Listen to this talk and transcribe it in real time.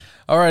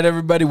All right,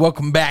 everybody,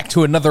 welcome back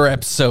to another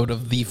episode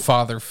of The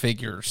Father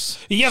Figures.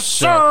 Yes,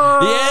 sir.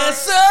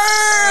 Yes,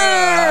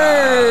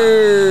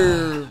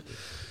 sir.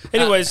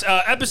 Anyways,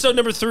 episode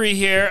number 3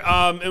 here,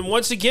 and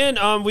once again,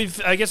 we've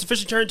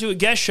officially turned to a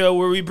guest show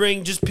where we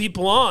bring just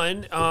people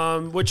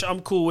on, which I'm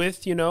cool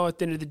with. You know, at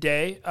the end of the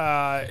day,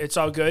 it's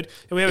all good,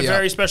 and we have a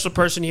very special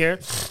person here.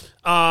 This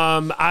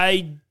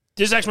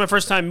is actually my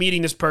first time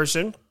meeting this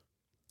person,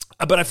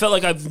 but I felt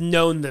like I've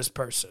known this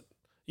person.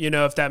 You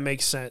know, if that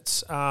makes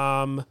sense.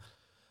 I'm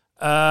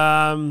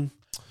trying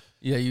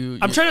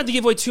not to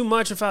give away too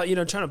much without,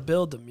 trying to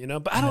build them,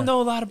 but I don't know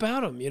a lot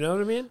about them, you know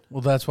what I mean? Well,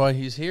 that's why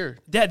he's here.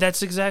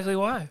 That's exactly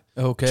why.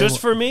 Okay. Just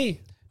for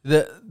me.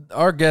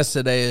 Our guest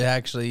today,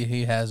 actually,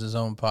 he has his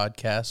own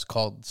podcast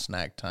called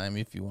Snack Time.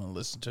 If you want to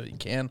listen to it, you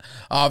can.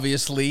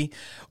 Obviously,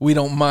 we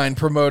don't mind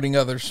promoting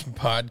other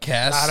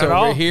podcasts Not at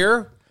all.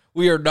 here.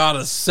 We are not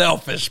a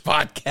selfish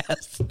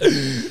podcast.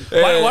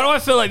 Why do I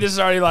feel like this is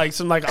already like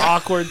some like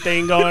awkward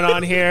thing going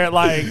on here?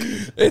 Like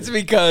it's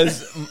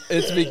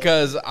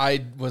because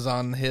I was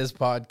on his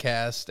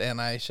podcast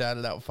and I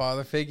shouted out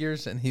Father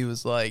Figures and he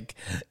was like,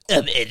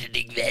 "I'm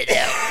editing that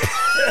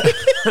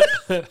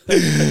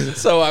out."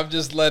 So I'm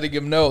just letting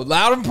him know,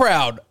 loud and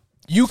proud,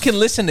 you can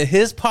listen to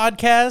his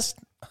podcast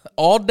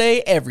all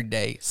day, every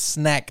day.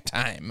 Snack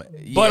Time.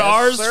 But Yes,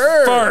 ours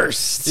sir.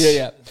 first.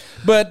 Yeah.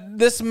 But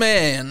this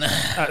man,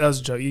 That was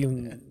a joke.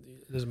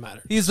 It doesn't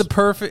matter. he's the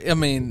perfect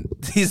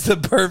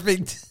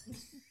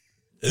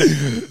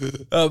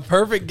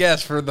perfect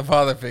guest for the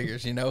Father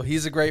Figures. You know,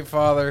 he's a great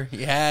father.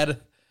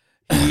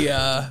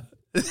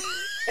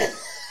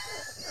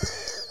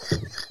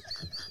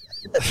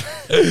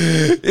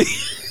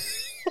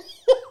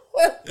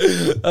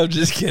 I'm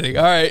just kidding.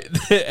 All right,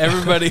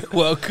 everybody,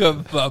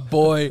 welcome my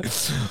boy,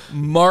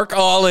 Mark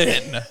All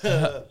In.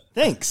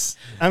 Thanks.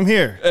 I'm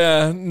here.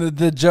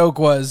 The joke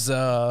was,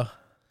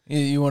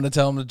 you want to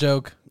tell him the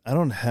joke? I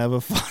don't have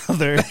a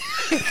father.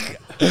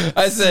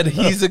 I said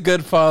he's a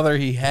good father.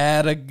 He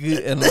had a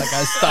good, and like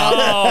I stopped.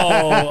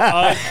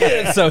 Oh,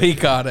 okay. So he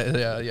caught it.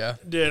 Yeah.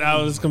 Dude,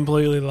 I was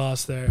completely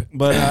lost there.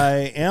 But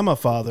I am a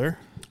father.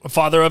 A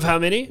father of how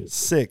many?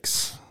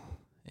 6.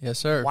 Yes,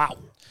 sir. Wow.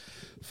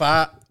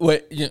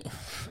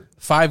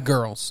 5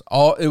 girls.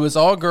 It was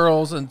all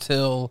girls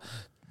until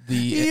the.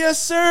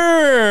 Yes,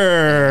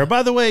 sir.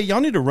 By the way, y'all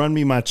need to run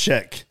me my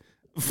check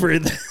for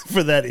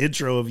that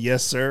intro of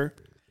yes, sir.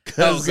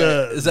 Cause,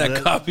 Is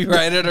that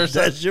copyrighted or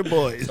something? That's your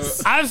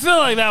boys. I feel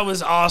like that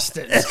was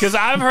Austin's because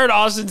I've heard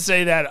Austin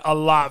say that a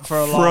lot for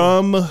a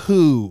long time. From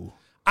who?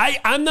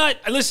 I'm not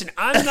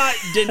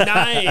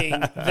denying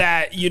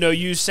that,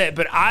 you said,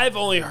 but I've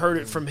only heard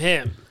it from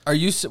him. Are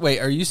you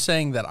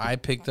saying that I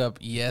picked up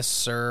yes,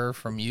 sir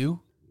from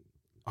you?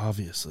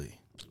 Obviously.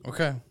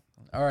 Okay.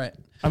 All right.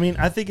 I mean,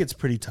 I think it's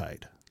pretty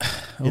tight.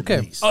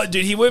 Okay. Oh,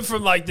 dude, he went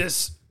from like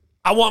this,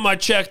 I want my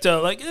check to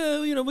like, we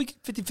can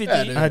 50-50.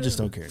 Yeah, dude. I just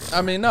don't care.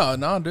 I mean, no,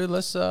 dude.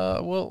 Let's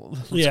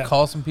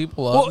call some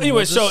people up. Well,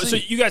 anyway, we'll so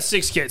you got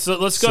 6 kids. So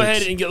let's go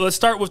ahead and let's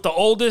start with the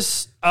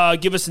oldest.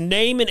 Give us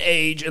name and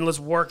age, and let's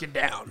work it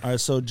down. All right,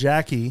 so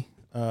Jackie,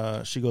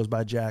 she goes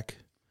by Jack.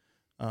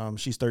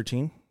 She's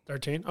 13.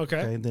 13.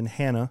 Okay. Then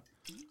Hannah,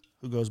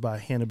 who goes by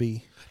Hannah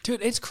B.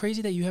 Dude, it's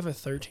crazy that you have a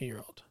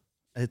 13-year-old.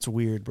 It's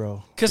weird,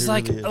 bro. Because It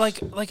really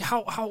is. like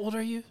how old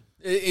are you?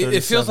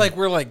 It feels like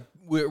we're like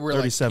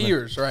 37.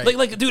 peers, right?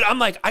 Like, dude, I'm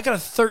like, I got a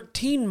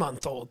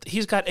 13-month-old.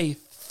 He's got a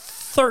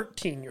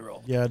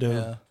 13-year-old. Yeah, dude.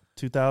 Yeah.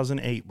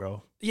 2008,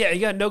 bro. Yeah,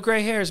 you got no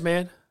gray hairs,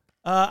 man.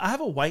 I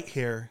have a white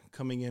hair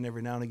coming in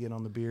every now and again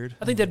on the beard.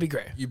 I think that'd be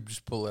great. You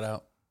just pull it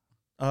out.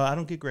 I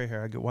don't get gray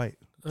hair. I get white.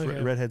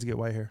 Okay. Redheads get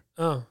white hair.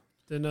 Oh,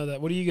 didn't know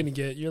that. What are you gonna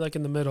get? You're like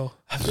in the middle.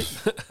 I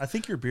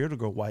think your beard will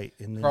go white.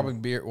 And then,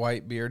 Probably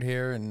white beard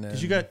hair, and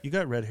because you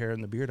got red hair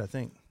in the beard. I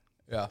think.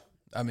 yeah.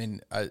 I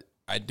mean,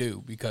 I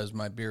do because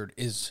my beard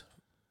is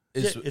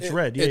it's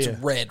red. Yeah, it's yeah.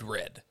 red.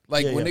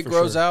 Like Yeah, when yeah, it for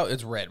grows sure. out,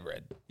 it's red.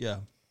 Yeah.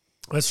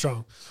 That's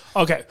strong.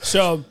 Okay,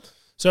 so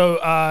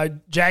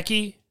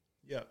Jackie,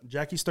 Yeah.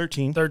 Jackie's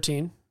 13.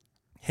 13.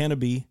 Hannah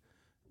B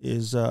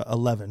is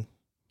 11.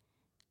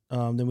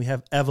 Then we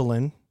have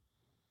Evelyn,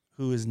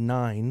 who is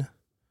 9.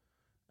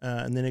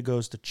 And then it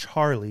goes to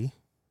Charlie,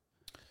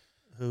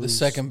 The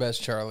second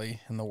best Charlie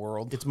in the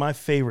world. It's my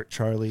favorite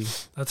Charlie.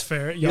 That's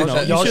fair. You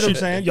know, you see what I'm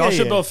saying? Y'all Yeah,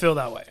 should yeah. both feel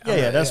that way.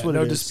 Yeah, that's what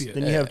no it is. dispute.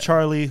 Then you have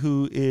Charlie,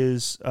 who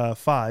is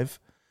 5,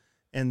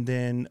 and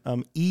then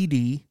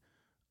Edie,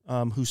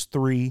 who's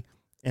 3,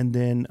 and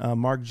then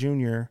Mark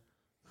Jr.,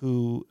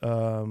 who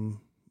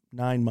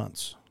 9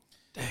 months,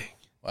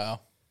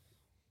 Wow.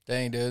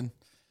 Dang, dude.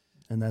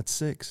 and that's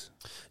 6.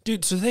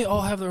 Dude, so they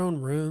all have their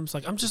own rooms.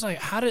 Like, I'm just like,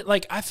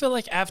 I feel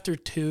like after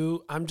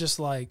 2, I'm just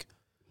like,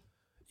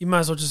 you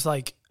might as well just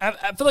like,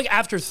 I feel like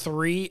after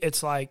 3,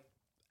 it's like,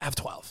 I have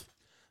 12.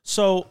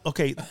 So,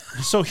 okay,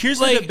 so here's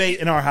the debate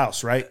in our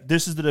house, right?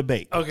 This is the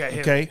debate.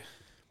 Okay.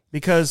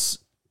 Because,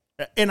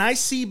 and I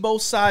see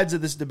both sides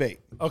of this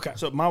debate. Okay.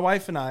 So my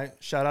wife and I,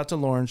 shout out to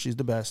Lauren, she's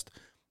the best.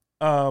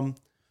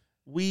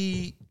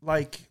 We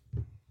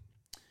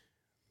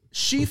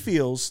she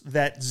feels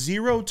that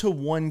 0 to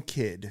 1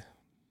 kid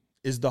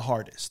is the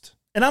hardest.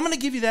 And I'm going to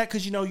give you that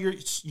because, you know,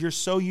 you're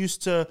so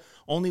used to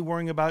only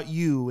worrying about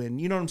you.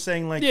 And you know what I'm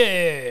saying? Like,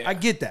 Yeah. I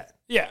get that.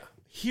 Yeah.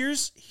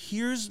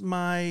 Here's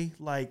my,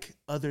 like,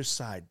 other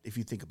side, if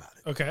you think about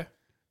it. Okay.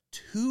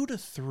 2 to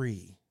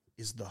 3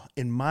 is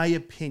in my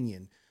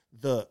opinion,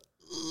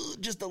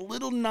 just a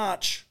little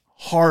notch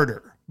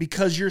harder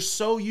because you're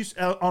so used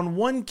on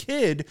one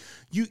kid,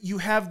 you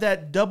have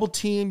that double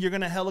team, you're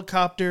going to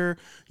helicopter,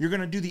 you're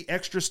going to do the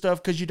extra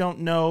stuff because you don't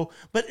know,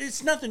 but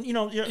it's nothing, you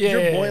know,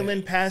 you're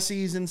boiling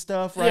passies and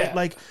stuff, right? Yeah.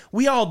 Like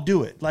we all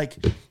do it. Like,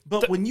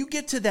 but when you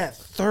get to that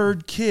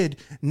third kid,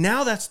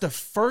 now that's the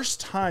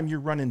first time you're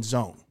running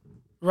zone.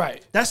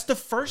 Right. That's the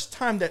first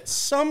time that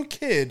some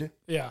kid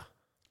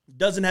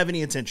doesn't have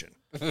any attention.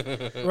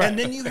 Right. And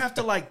then you have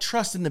to like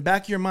trust in the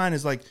back of your mind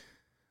is like,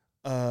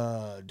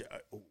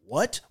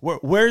 what?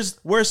 Where's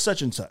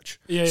such and such?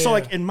 So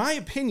like in my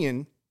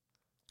opinion,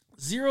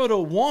 0 to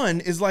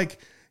 1 is like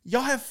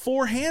y'all have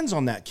 4 hands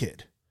on that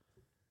kid.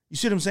 You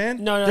see what I'm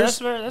saying? No, that's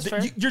fair. That's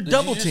fair. Did You're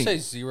double you just team. say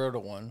 0 to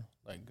 1?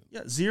 Like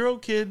 0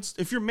 kids.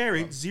 If you're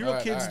married, 0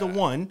 kids to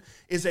 1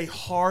 is a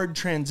hard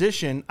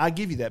transition. I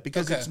give you that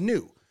because it's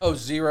new. Oh,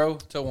 0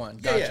 to 1.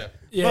 Gotcha.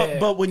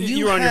 But when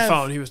you were on your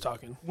phone, he was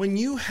talking. When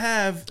you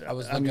have, I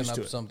was looking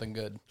up something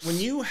good. When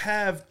you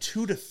have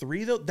 2 to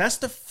 3, though, that's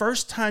the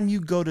first time you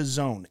go to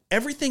zone.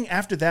 Everything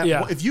after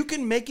that, if you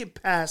can make it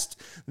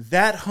past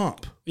that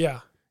hump,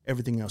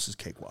 everything else is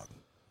cakewalk.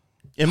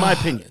 In my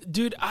opinion,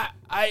 dude,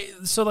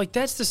 so like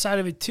that's the side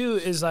of it too.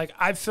 Is like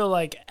I feel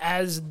like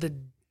as the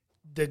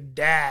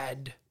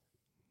dad,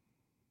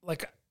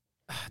 like,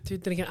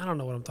 dude. Then again, I don't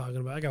know what I'm talking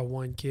about. I got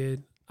 1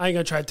 kid. I ain't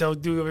gonna try to tell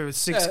dude over with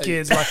 6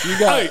 kids like you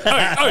got.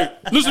 Hey,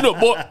 listen up,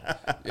 boy.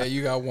 Yeah,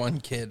 you got 1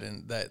 kid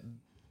and that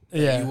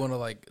you want to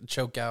like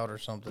choke out or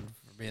something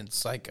for being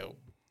psycho.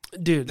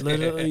 Dude,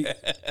 literally,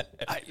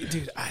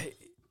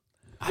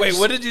 Wait,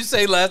 what did you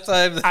say last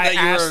time? I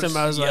asked him.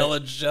 I was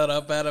yelling, like, "Shut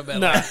up, Adam!"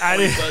 No, I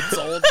didn't. Months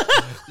old.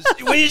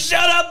 Will you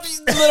shut up,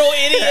 you little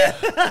idiot?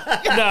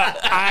 No,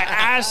 I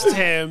asked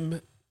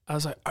him. I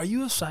was like, "Are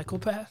you a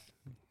psychopath?"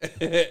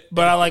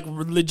 But I like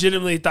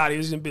legitimately thought he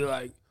was gonna be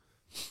like,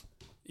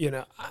 you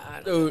know,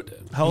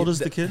 how old is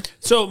the kid?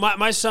 So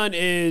my son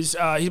is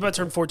he's about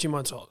to turn 14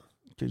 months old.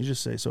 Can you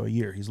just say so? A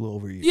year. He's a little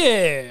over a year.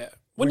 Yeah.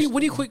 When do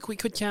you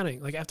quit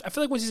counting? Like I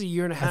feel like once he's a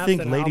year and a half. I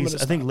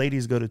think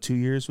ladies go to 2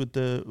 years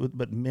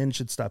but men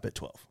should stop at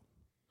 12.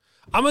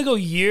 I'm gonna go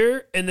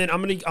year, and then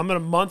I'm gonna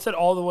month it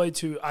all the way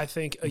to I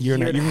think a year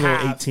and a half. You can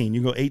go 18.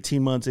 You go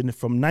 18 months, and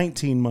from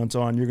 19 months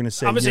on, you're gonna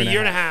say I'm gonna say year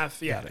and a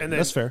half. Yeah, and then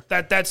that's fair.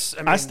 That's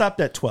I stopped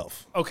at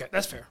 12. Okay,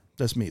 that's fair.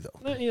 That's me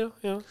though. You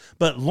know.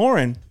 But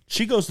Lauren,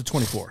 she goes to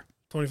 24.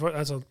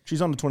 24.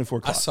 She's on the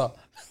 24 clock. I saw.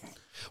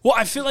 Well,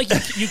 I feel like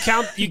you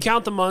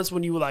count the months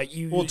when you like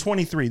you. Well,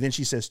 23. Then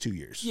she says 2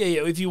 years.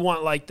 Yeah. If you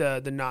want like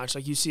the notch,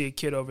 like you see a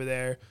kid over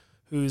there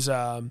who's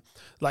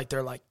like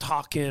they're like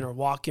talking or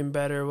walking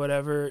better or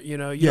whatever. You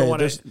know, you don't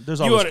want to. There's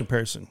always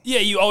comparison. Yeah,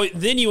 you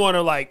want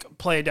to like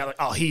play it down like,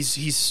 oh,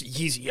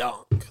 he's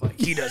young, like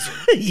he doesn't.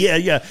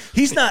 yeah.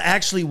 He's not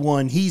actually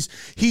 1. He's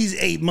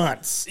 8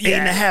 months,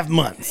 8.5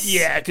 months.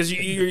 Yeah, because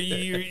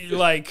you're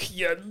like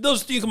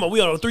those. Come on, we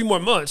all know 3 more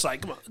months.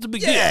 Like, come on, it's a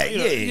big deal.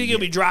 You're gonna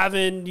be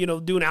driving,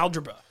 doing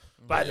algebra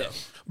by then.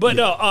 But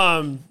no,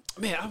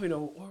 man, I don't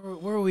know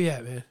where are we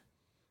at, man.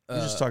 You're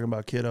just talking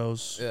about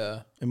kiddos. Yeah.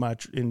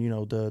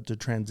 The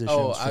transitions.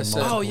 Oh, I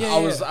said.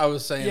 I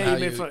was saying. Yeah, how you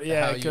made fun.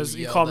 Yeah, because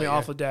you called me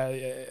awful dad.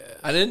 Yeah.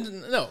 I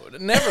didn't. No,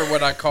 never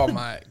would I call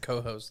my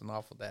co-host an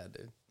awful dad,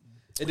 dude.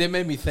 It did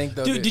make me think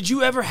though. Dude, did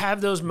you ever have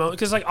those moments?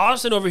 Because like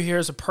Austin over here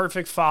is a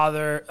perfect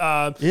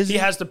father. He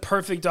has the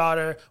perfect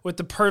daughter with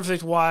the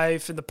perfect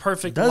wife and the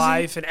perfect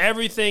life, and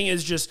everything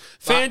is just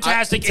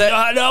fantastic. No.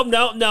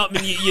 I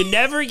mean, you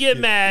never get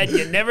mad.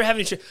 You never have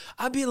any shit.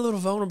 I'd be a little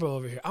vulnerable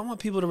over here. I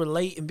want people to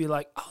relate and be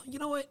like, oh, you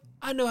know what?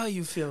 I know how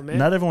you feel, man.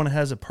 Not everyone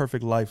has a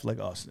perfect life like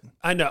Austin.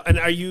 I know. And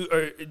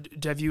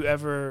have you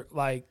ever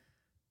like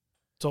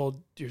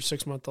told your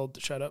 6-month-old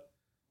to shut up?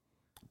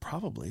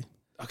 Probably.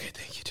 Okay,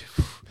 thank you,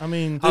 dude. I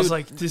mean, I was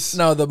like, this.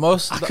 No, the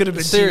most. I could have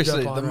been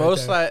seriously.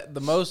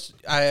 the most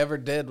I ever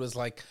did was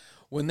like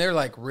when they're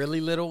like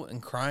really little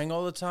and crying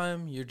all the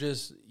time. You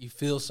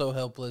feel so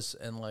helpless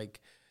and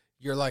like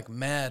you're like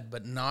mad,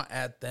 but not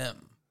at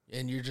them,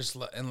 and you're just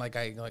and like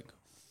I like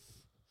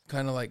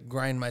kind of like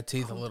grind my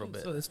teeth a little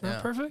bit. So it's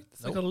not perfect.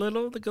 It's like a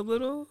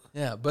little.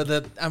 Yeah, but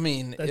that's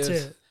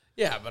it.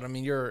 Yeah, but I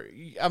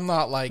mean, I'm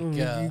not like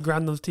you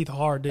grind those teeth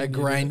hard. Didn't I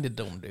grinded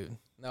them, dude.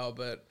 No,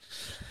 but.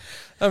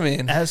 I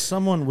mean, as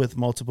someone with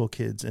multiple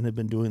kids and have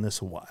been doing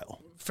this a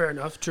while. Fair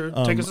enough. True.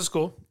 Take us to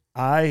school.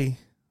 I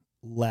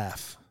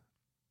laugh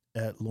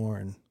at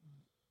Lauren.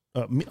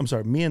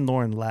 Me and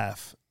Lauren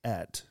laugh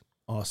at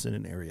Austin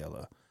and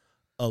Ariella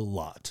a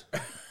lot.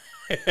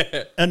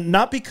 And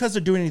not because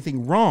they're doing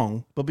anything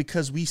wrong, but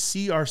because we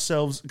see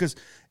ourselves. Because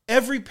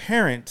every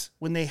parent,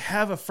 when they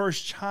have a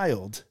first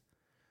child,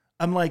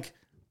 I'm like,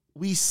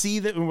 we see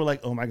that and we're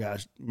like, oh my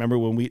gosh, remember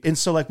when and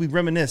so like we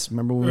reminisce,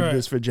 remember when we did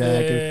this for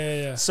Jack?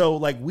 Yeah. So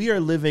like we are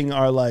living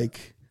our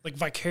like like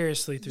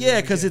vicariously through. Yeah,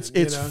 them because again,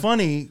 it's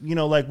funny,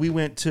 like we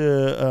went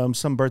to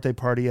some birthday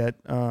party at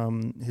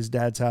his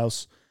dad's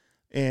house,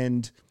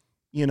 and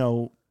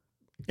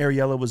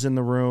Ariella was in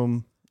the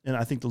room, and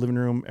I think the living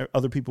room.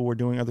 Other people were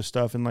doing other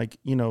stuff, and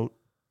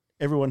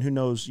everyone who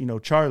knows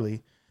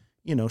Charlie,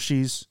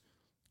 she's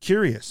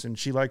curious and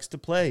she likes to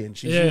play, and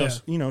she's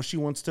she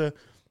wants to.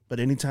 But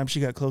anytime she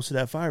got close to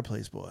that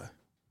fireplace, boy,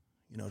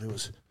 there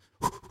was.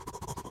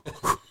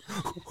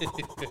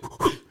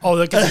 Oh,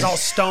 because it's all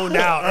stoned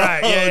out,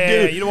 right?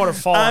 Yeah, you don't want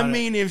to fall. I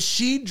mean, if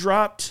she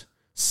dropped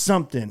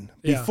something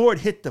before it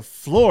hit the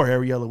floor,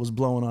 Ariella was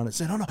blowing on it.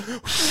 Said, "Oh no."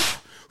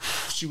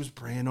 She was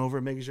praying over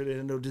it, making sure there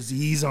had no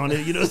disease on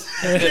it.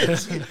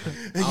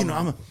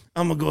 I'm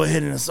gonna go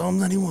ahead and Psalm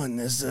 91.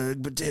 This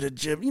potato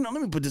chip. Let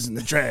me put this in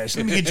the trash.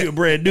 Let me get you a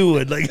brand new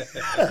one.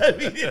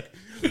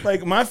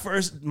 Like my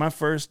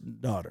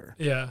first daughter.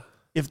 Yeah.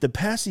 If the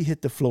passy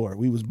hit the floor,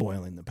 we was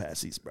boiling the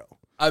passies, bro.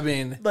 I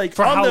mean, like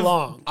for how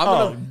long?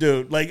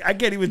 Dude, like I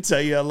can't even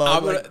tell you how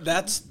long.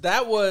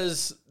 That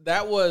was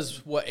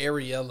what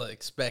Ariella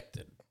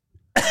expected.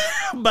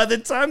 By the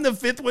time the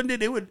fifth one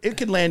did, it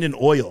could land in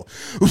oil.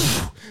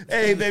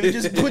 Hey, baby,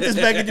 just put this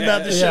back in your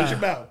mouth and shut your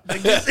mouth.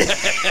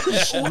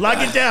 Lock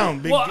it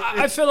down. Well,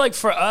 I feel like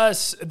for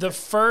us, the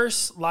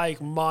first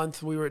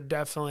month we were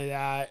definitely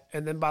that,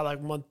 and then by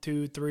month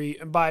 2, 3,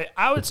 and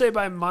I would say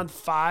by month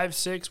 5,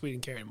 6, we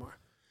didn't care anymore.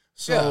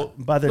 So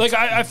by the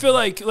I feel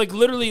like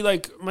literally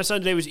my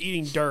son today was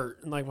eating dirt,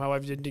 and my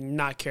wife did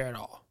not care at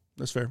all.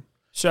 That's fair.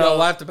 So I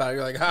laughed about it.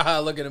 You're like,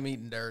 haha, look at him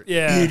eating dirt.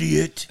 Yeah.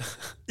 Idiot.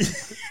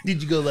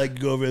 Did you go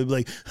over and be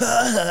like,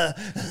 ha?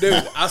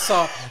 Dude,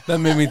 that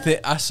made me think.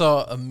 I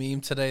saw a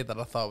meme today that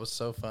I thought was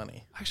so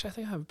funny. Actually, I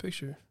think I have a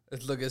picture.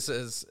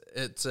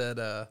 It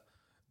said,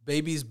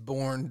 babies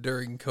born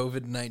during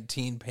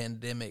COVID-19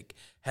 pandemic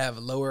have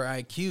lower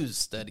IQs,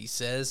 study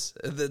says.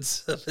 And then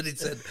somebody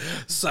said,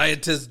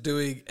 scientists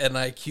doing an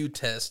IQ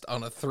test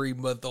on a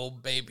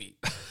 3-month-old baby.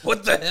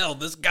 What the hell?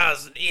 This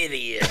guy's an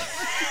idiot.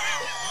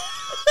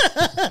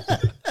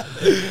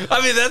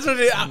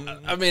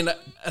 I mean,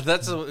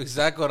 that's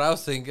exactly what I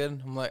was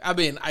thinking. I'm like,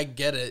 I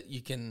get it.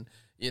 You can,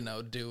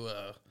 do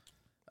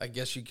I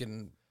guess you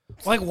can.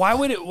 Why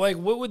would it,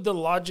 what would the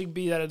logic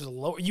be that it's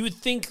lower? You would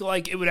think,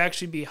 it would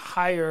actually be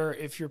higher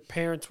if your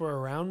parents were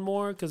around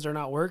more because they're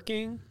not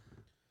working?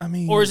 I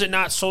mean. Or is it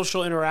not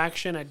social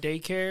interaction at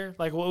daycare?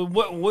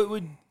 What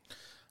would.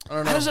 I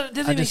don't know.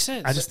 Doesn't make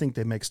sense. I just think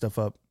they make stuff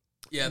up.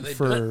 Yeah, they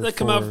That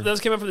came out from the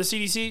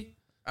CDC?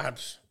 I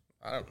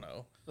don't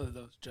know. That was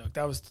a joke.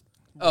 That was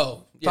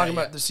talking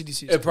about the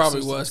CDC. It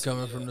probably was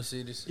coming from the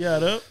CDC.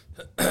 Yeah,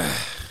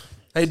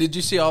 Hey, did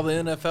you see all the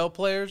NFL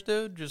players,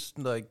 dude? Just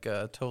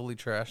totally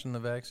trashing the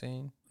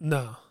vaccine?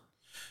 No.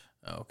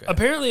 Oh, okay.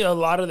 Apparently, a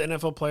lot of the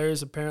NFL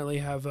players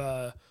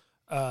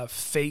have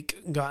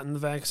fake gotten the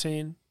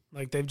vaccine.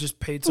 They've just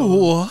paid someone.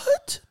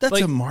 What?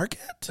 That's a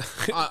market?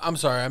 I'm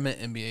sorry, I meant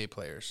NBA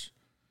players.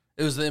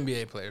 It was the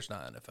NBA players,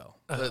 not NFL.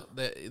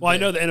 I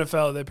know the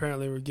NFL. They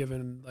apparently were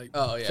given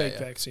fake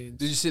vaccines.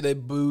 Did you see they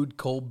booed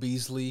Cole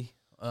Beasley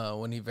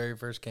when he very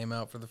first came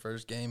out for the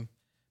first game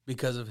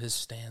because of his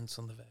stance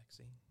on the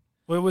vaccine?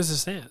 What was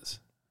his stance?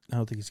 I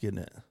don't think he's getting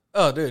it.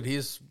 Oh, dude,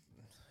 he's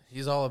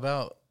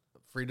all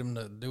freedom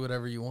to do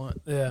whatever you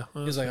want. Yeah,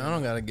 he's like, I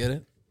don't gotta get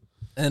it.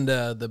 And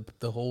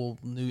the whole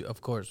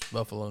of course,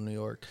 Buffalo, New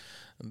York,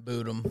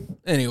 booed him.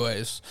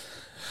 Anyways,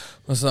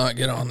 let's not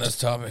get on this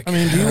topic. I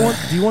mean, do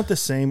you want the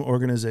same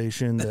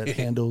organization that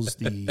handles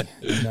the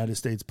United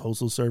States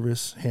Postal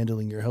Service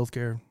handling your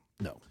healthcare?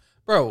 No,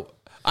 bro.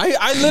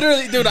 I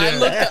literally, dude.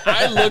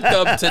 I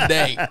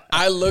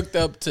looked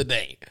up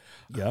today.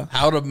 Yeah,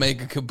 how to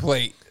make a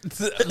complaint?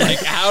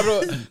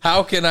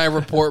 How can I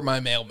report my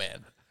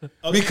mailman?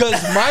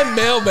 Because my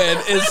mailman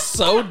is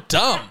so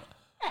dumb,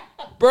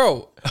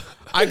 bro.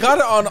 I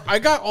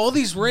got all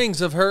these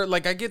rings of her. I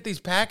get these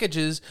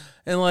packages,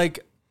 and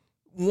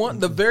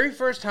the very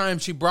first time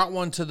she brought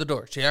one to the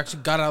door, she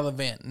actually got out of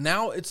the van.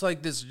 Now it's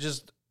this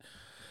just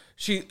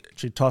she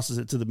tosses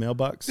it to the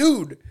mailbox.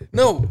 Dude,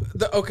 no.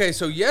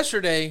 So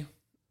yesterday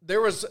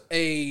there was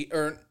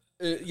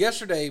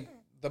yesterday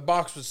the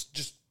box was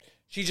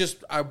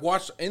I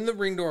watched in the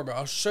Ring doorbell.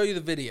 I'll show you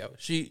the video.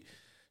 She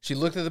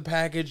looked at the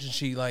package and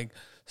she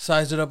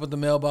sized it up with the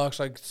mailbox,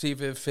 see if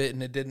it fit,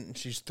 and it didn't. And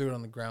she just threw it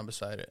on the ground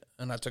beside it.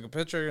 And I took a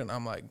picture, and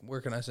I'm like, where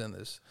can I send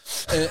this?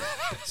 And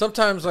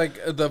sometimes,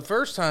 the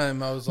first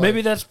time, I was like,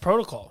 maybe that's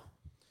protocol.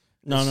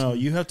 No,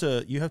 you have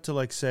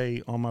to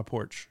say on my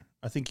porch.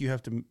 I think you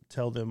have to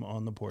tell them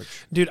on the porch.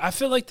 Dude, I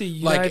feel like the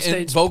United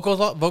States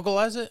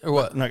vocalize it or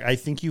what? I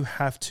think you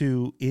have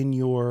to in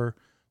your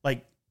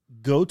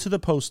go to the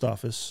post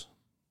office,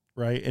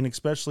 right? And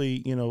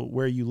especially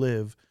where you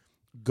live,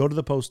 go to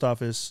the post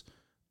office.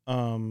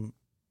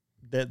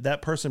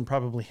 That person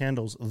probably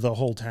handles the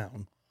whole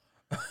town,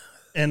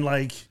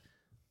 and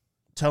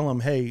tell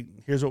them, hey,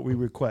 here's what we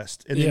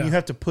request, and then you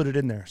have to put it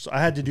in there. So I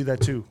had to do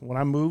that too when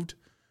I moved,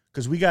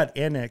 because we got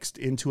annexed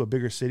into a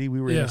bigger city. We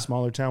were in a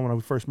smaller town when I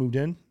first moved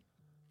in,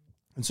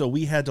 and so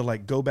we had to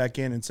go back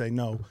in and say,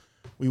 no,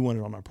 we want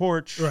it on our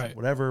porch, right?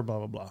 Whatever, blah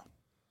blah blah.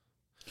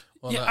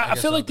 Well, Yeah, no, I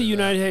guess feel I'll like the do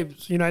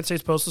that. United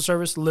States Postal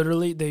Service,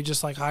 literally, they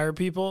just like hire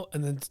people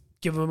and then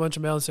give them a bunch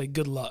of mail and say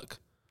good luck.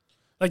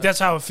 Like that's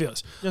how it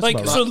feels. That's Like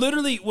about so,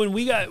 literally, when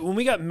we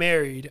got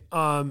married,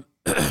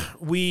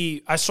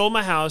 I sold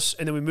my house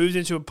and then we moved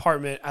into an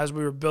apartment as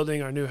we were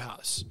building our new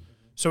house.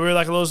 So we were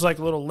like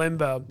little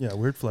limbo. Yeah,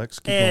 weird flex.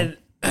 Keep And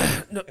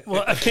no,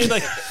 well, I mean,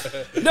 like,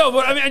 no,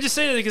 but I mean, I just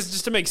say that because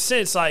just to make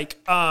sense. Like,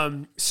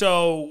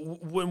 so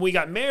when we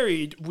got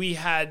married, we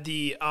had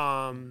the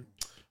our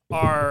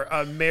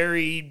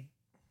married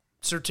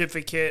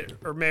certificate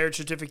or marriage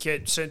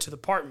certificate sent to the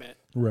apartment,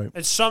 going. Right.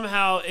 and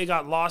somehow it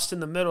got lost in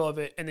the middle of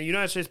it. And the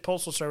United States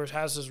Postal Service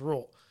has this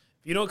rule: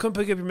 if you don't come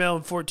pick up your mail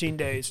in 14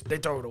 days, they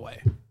throw it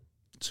away.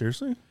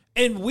 Seriously?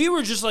 And we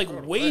were just like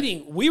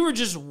waiting. We were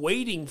just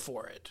waiting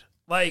for it.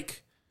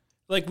 Like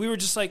we were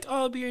just like, oh,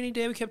 it'll be here any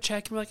day. We kept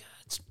checking. We're like,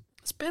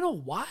 it's been a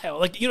while.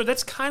 Like,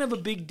 that's kind of a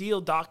big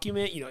deal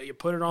document. You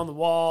put it on the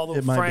wall, the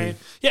It might frame. be.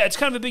 Yeah, it's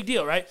kind of a big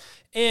deal, right?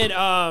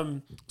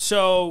 And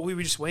so we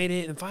were just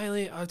waiting. And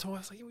finally, I told her, I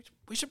was like,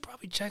 we should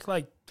probably check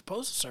like the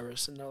Postal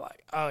Service. And they're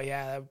like, oh,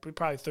 yeah, we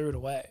probably threw it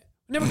away.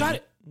 We never got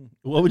it.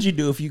 What would you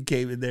do if you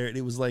came in there and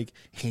it was like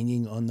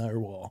hanging on their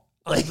wall?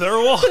 On their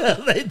wall.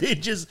 They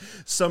just,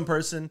 some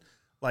person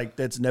like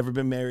that's never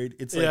been married,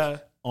 it's like Yeah.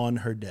 on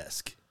her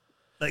desk.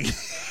 Like,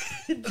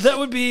 That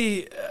would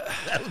be,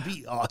 that would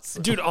be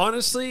awesome. dude,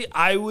 honestly,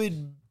 I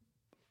would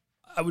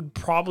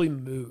probably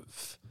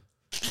move.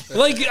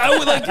 Like I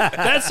would like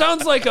that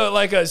sounds like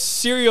a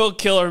serial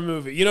killer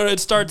movie. It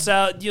starts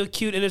out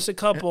cute innocent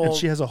couple And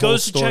she has a whole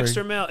goes to story. checks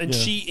their mail and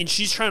Yeah.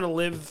 she's trying to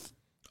live.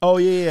 Oh,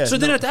 yeah. So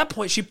then at that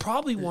point she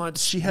probably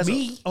wants she has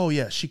me. oh,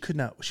 yeah. She could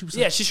not. She was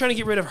Yeah, like, she's trying to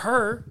get rid of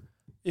her.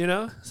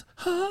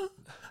 huh?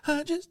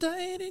 I just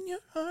died in your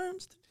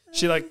arms.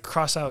 She like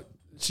cross out.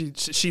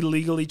 She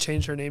legally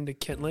changed her name to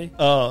Kentley.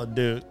 Oh,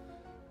 dude.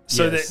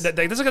 So Yes. that's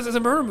because it's a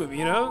murder movie,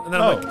 And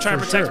then Oh, I'm like trying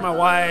to for protect sure. my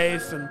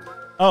wife and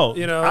Oh,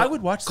 I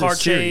would watch this car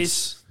series.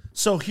 chase.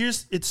 So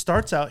it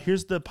starts out.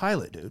 Here's the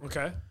pilot, dude.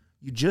 Okay,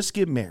 You just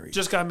get married.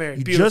 just got married.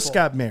 You Beautiful. just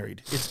got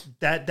married. It's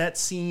that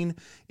scene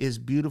is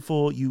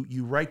beautiful.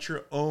 You write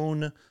your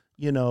own,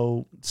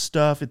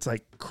 stuff. It's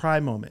like cry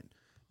moment.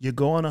 You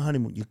go on a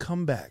honeymoon. You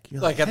come back.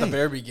 You're Like at the hey.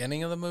 very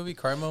beginning of the movie,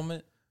 cry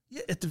moment.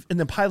 Yeah, in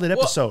the pilot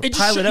episode. It just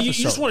pilot show- episode.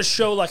 you just want to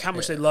show like how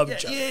much they love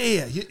each other.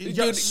 yeah.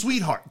 You're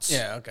sweethearts.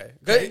 Yeah, okay.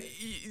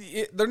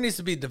 There needs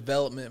to be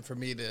development for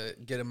me to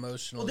get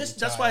emotional. Well,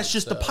 that's why it's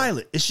just the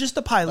pilot. It's just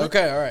the pilot.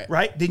 Okay, all right.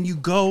 Right? Then you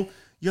go.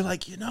 You're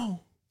like, we've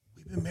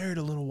been married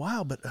a little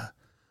while, but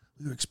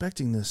we were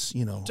expecting this,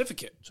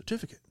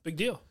 certificate. Big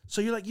deal. So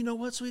you're like, you know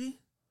what, sweetie?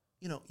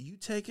 You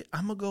take it.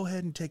 I'm gonna go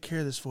ahead and take care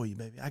of this for you,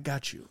 baby. I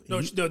got you.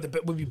 No,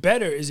 what would be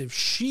better is if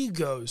she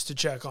goes to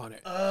check on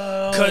it.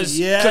 Oh, Because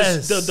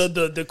yes.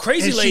 the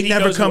crazy And lady she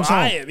never knows comes who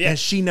home. I am. Yeah. And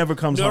she never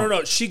comes home.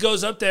 No. She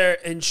goes up there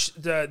and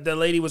the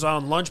lady was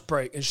on lunch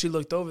break and she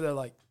looked over there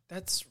like,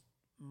 that's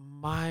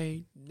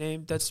my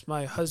name. That's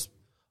my husband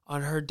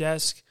on her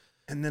desk.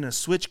 And then a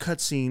switch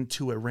cutscene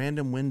to a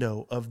random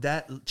window of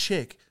that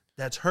chick.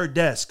 That's her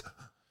desk.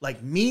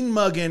 Like mean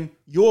mugging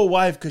your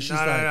wife because she's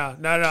No.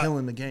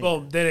 killing the game.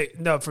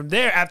 Boom. From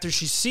there, after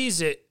she sees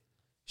it,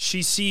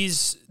 she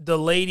sees the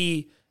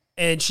lady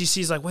and she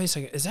sees like, wait a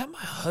second, is that my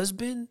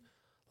husband?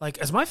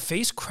 Like, is my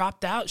face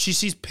cropped out? She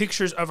sees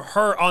pictures of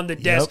her on the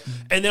desk.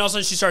 And then all of a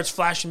sudden she starts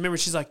flashing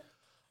memories. She's like,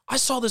 I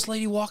saw this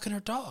lady walking her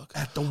dog.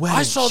 At the wedding.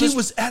 I saw She this,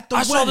 was at the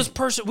I saw wedding. this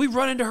person. We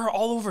run into her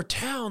all over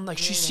town. Like,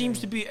 she seems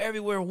to be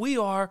everywhere we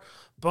are.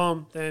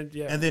 Boom. Then,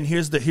 yeah. And then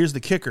here's the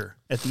kicker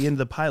at the end of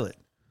the pilot.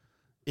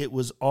 It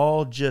was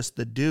all just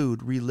the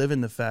dude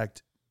reliving the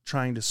fact,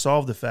 trying to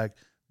solve the fact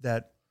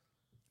that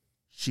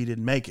she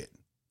didn't make it.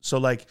 So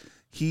like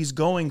he's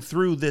going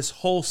through this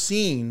whole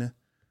scene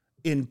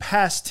in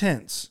past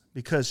tense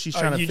because she's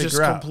trying to you figure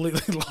just out.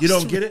 completely lost You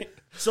don't me. get it?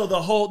 So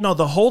the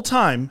whole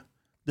time,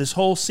 this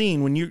whole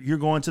scene when you're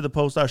going to the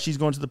post office, she's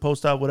going to the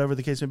post office, whatever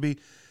the case may be,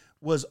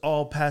 was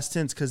all past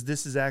tense because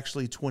this is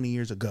actually 20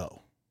 years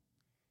ago.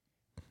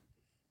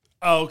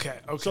 Oh, okay.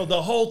 So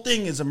the whole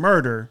thing is a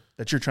murder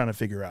that you're trying to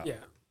figure out. Yeah.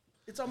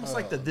 It's almost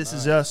like the This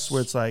Is Us,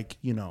 where it's like,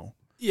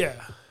 Yeah.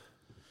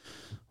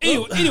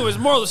 Anyways,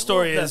 moral of the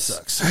story that is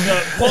sucks.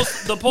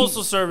 the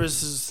postal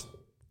service is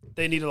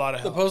they need a lot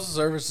of The help. postal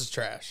service is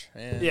trash.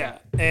 And Yeah,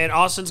 and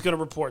Austin's gonna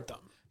report them.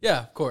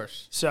 yeah, of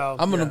course. So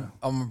I'm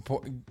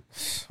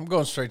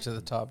going straight to the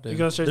top, dude. you're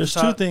gonna start There's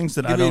the two top? things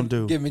that I Give me- don't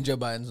do. Give me Joe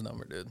Biden's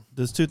number, dude.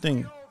 There's two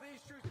things. know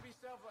these truths to be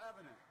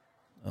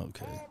self-evident.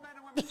 Okay. All men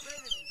and women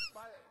created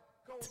by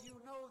go. You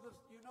know the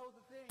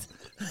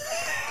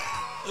thing.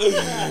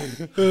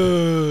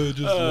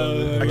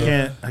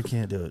 I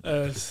can't do it.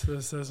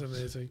 That's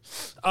amazing.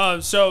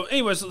 So,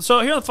 anyways, so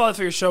here on the Father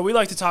Figure Show, we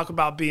like to talk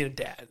about being a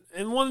dad,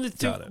 and one of the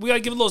two, we gotta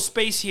give a little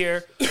space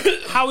here.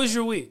 How was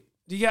your week?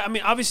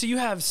 Obviously you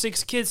have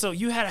 6 kids, so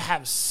you had to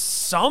have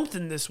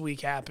something this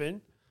week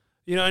happen.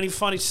 Any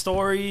funny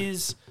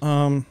stories?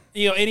 Anything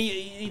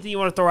you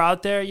want to throw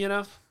out there?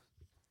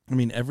 I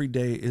mean, every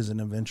day is an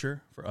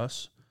adventure for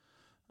us.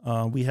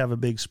 We have a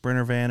big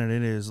Sprinter van, and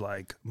it is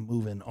like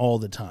moving all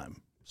the time.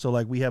 So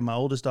like we have my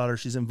oldest daughter,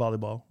 she's in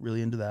volleyball,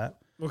 really into that.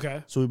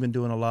 Okay. So we've been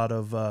doing a lot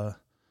of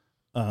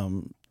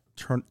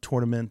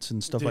tournaments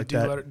and stuff like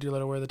that. Do you let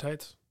her wear the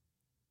tights?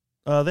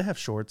 They have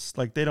shorts.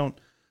 Like they don't.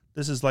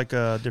 This is like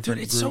a different.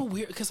 Dude, it's group. so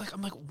weird because like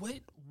I'm like, what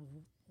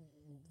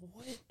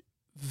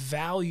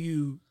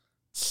value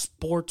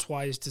sports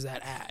wise does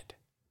that add?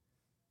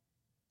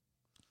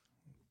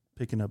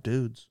 Picking up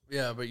dudes.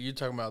 Yeah, but you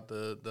talking about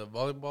the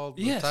volleyball,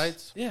 the Yes.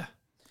 tights? Yeah.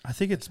 I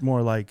think it's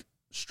more like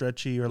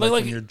stretchy or like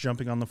when you're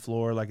jumping on the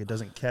floor, like it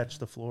doesn't catch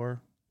the floor.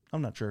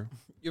 I'm not sure.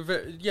 You're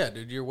very, yeah,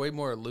 dude. You're way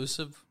more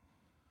elusive,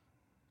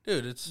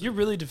 dude. You're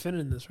really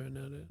defending this right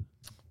now, dude.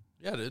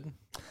 Yeah, dude.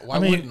 Why I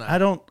mean, wouldn't I? I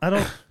don't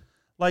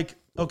like.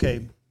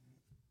 Okay,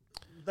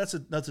 that's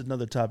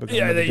another topic.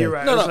 Yeah, another you're day.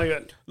 right. No, It's no.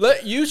 like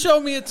Let you show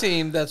me a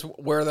team that's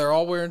where they're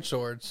all wearing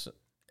shorts,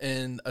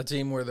 and a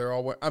team where they're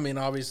all. I mean,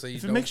 obviously,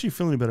 If it makes you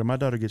feel any better, my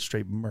daughter gets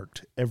straight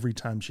murked every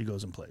time she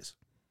goes and plays.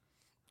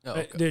 Oh,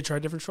 okay. Did they try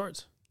different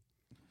shorts?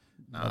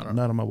 Not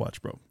on my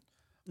watch, bro.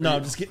 No,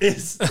 I'm just kidding.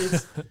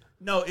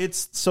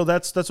 It's so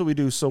that's what we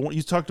do. So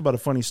you talked about a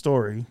funny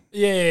story.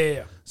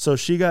 Yeah. So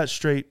she got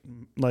straight,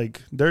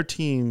 like their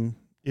team.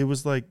 It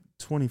was like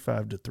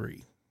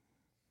 25-3.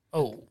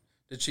 Oh.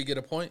 Did she get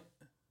a point?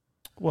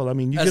 Well, I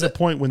mean, you As get a a-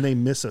 point when they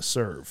miss a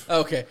serve.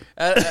 Okay.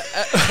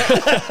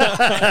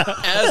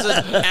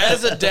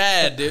 As a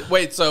dad, dude,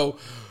 wait. So,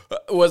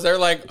 was there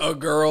like a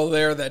girl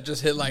there that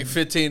just hit like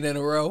 15 in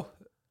a row?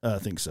 I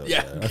think so.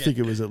 Yeah, Yeah, I okay. think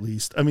it was at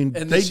least. I mean,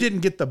 And they then didn't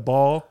get the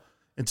ball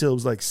until it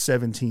was like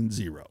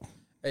 17-0.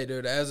 Hey,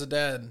 dude. As a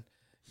dad,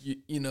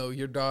 you know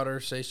your daughter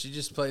say she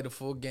just played a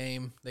full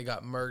game. They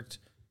got murked.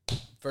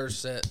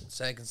 First set,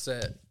 second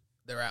set,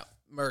 they're out.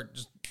 Murked.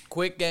 Just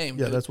quick game.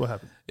 Yeah, dude. that's what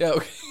happened. Yeah.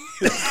 Okay.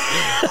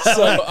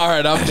 So, all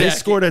right, I'm They Jackie.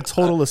 scored a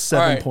total of All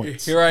 7 right,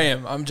 points. Here I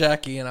am. I'm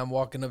Jackie, and I'm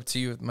walking up to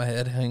you with my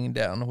head hanging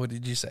down. What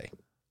did you say?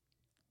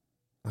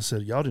 I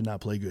said, y'all did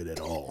not play good at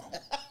all.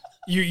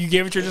 You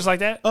gave it to her just like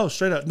that? Oh,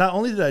 straight up. Not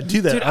only did I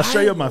do that, Dude, I'll show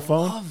you on my I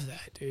phone. love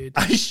that, dude.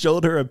 I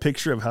showed her a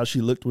picture of how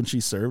she looked when she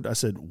served. I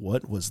said,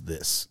 what was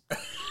this?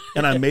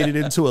 And I made it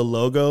into a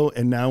logo.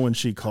 And now when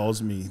she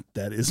calls me,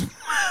 that's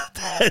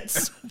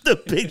the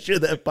picture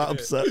that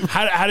pops up.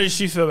 How does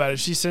she feel about it? Is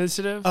she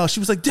sensitive? Oh, she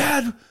was like,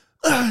 Dad.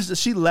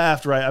 She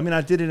laughed, right? I mean,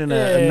 I did it in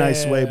a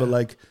nice way, but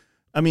like,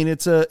 I mean,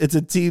 it's a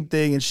team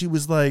thing. And she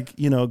was like,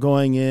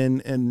 going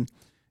in and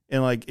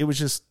like, it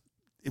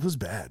was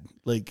bad.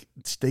 Like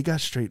they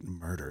got straight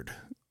murdered.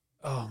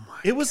 Oh my!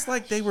 It was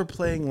like they were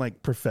playing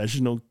like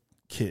professional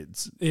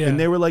kids. Yeah. And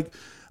they were like,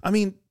 I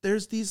mean,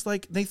 there's these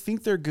like, they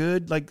think they're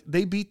good. Like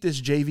they beat this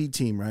JV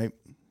team, right?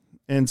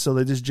 And so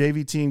this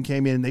JV team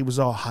came in and they was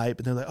all hype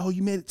and they're like, oh,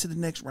 you made it to the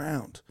next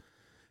round.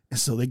 And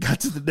so they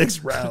got to the next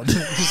round.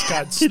 Just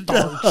got starched.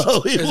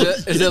 No,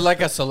 Is it like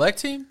a select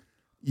team?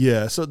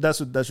 yeah. So that's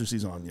what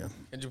she's on. Yeah.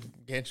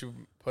 Can't you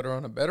put her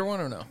on a better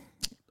one or no?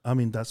 I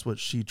mean, that's what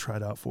she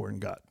tried out for and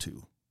got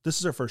to. This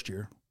is her first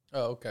year.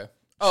 Oh, okay.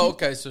 Oh,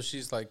 okay. So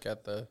she's like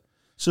at the.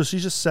 So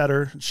she's a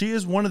setter. She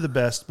is one of the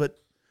best, but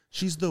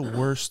she's the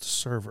worst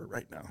server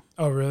right now.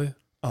 Oh really?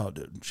 Oh,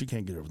 dude, she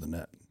can't get over the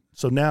net.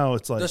 So now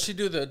it's like Does she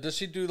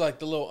do like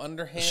the little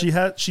underhand?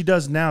 she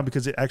does now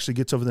because it actually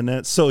gets over the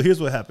net. So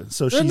here's what happens.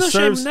 So There's she no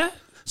shame in serves. that.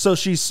 So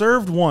she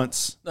served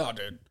once. No,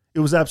 dude. It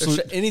was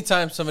absolutely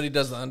Anytime somebody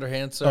does the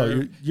underhand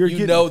serve, you're you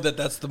getting- know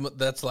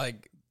that's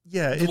like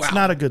yeah. It's wow,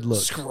 not a good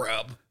look.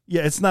 scrub.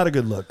 Yeah, it's not a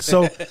good look.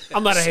 So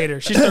I'm not a hater.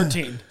 She's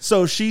 13.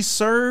 so she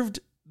served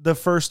the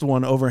first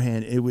one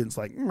overhand. It was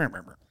like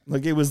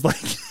it was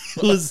like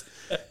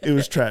it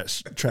was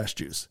trash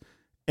juice.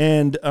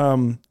 And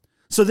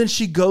so then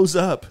she goes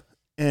up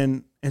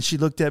and she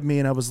looked at me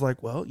and I was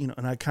like, well,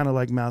 and I kind of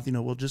like mouth,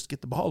 we'll just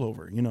get the ball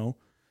over,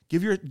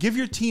 give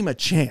your team a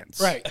chance.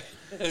 Right.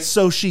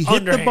 So she hit the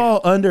Underhand.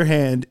 ball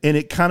underhand and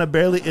it kind of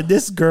barely, and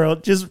this girl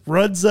just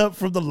runs up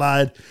from the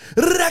line,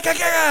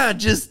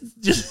 just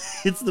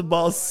hits the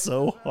ball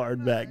so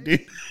hard back,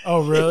 dude.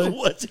 Oh It really?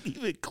 wasn't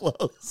even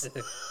close.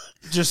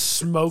 Just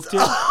smoked it.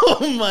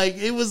 Oh my,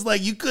 it was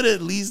like you could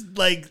at least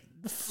like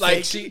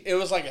It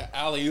was like an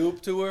alley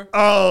oop to her.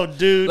 oh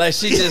dude. Like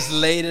she just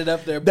laid it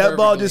up there. that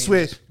ball perfectly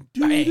just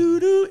and went doo doo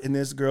doo, and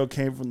this girl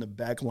came from the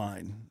back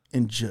line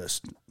and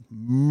just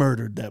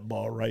murdered that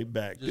ball right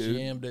back, just dude.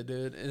 yammed it,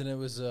 dude. And it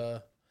was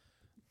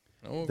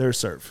Their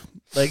serve.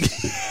 Like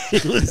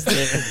it was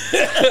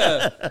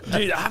there.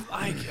 Dude, I'm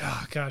like,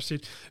 oh gosh,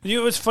 dude.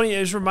 What's funny?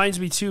 It just reminds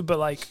me too. But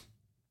like,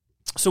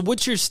 so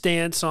what's your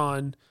stance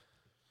on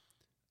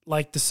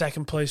like the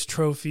second place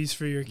trophies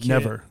for your kid?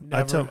 Never.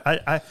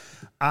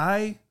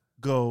 I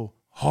go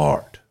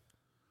hard.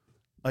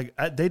 Like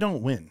they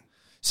don't win.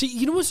 See,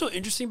 you know what's so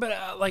interesting about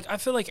it? Like, I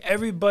feel like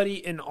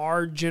everybody in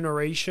our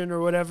generation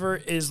or whatever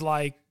is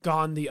like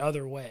gone the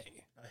other way.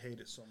 I hate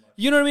it so much.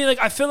 You know what I mean? Like,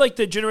 I feel like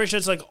the generation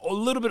that's like a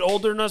little bit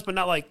older than us, but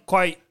not like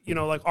quite,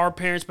 like our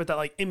parents, but that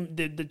like in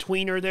the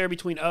tweener there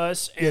between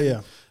us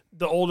and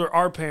the older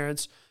our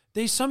parents,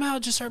 they somehow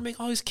just start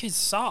making all these kids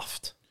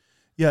soft.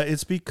 Yeah,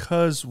 it's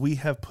because we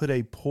have put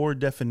a poor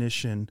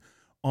definition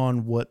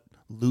on what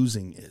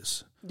losing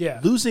is. Yeah.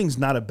 Losing's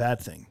not a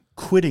bad thing.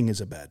 Quitting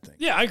is a bad thing.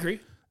 Yeah, I agree.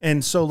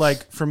 And so,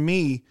 like, for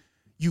me,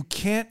 you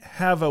can't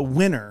have a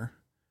winner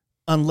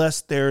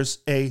unless there's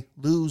a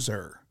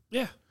loser.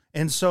 Yeah.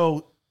 And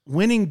so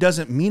winning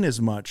doesn't mean as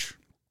much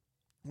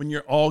when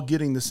you're all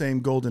getting the same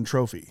golden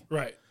trophy.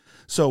 Right.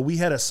 So we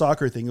had a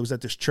soccer thing. It was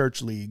at this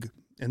church league,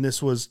 and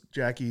this was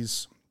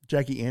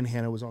Jackie and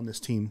Hannah was on this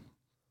team.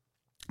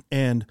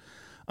 And,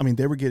 I mean,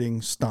 they were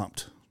getting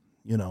stomped,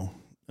 you know,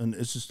 and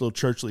it's just a little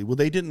church league. Well,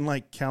 they didn't,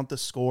 like, count the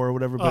score or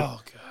whatever, but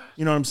Oh, God.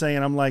 you know what I'm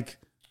saying? I'm like,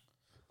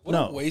 What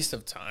no. a waste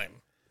of time.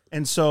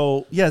 And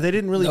so, yeah, they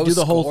didn't really No do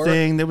the whole score?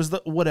 thing. There was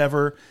the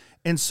whatever.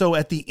 And so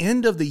at the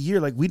end of the year,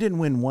 like, we didn't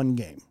win one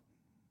game,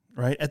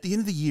 right? At the end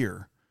of the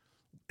year,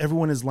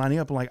 everyone is lining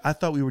up. And like, I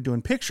thought we were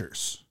doing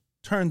pictures.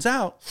 Turns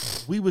out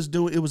it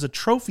was a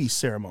trophy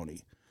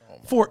ceremony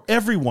for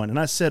everyone. And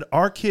I said,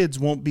 our kids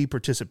won't be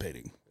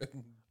participating.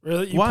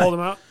 Really? You Why? pulled him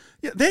out?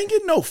 Yeah, they ain't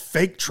getting no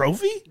fake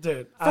trophy.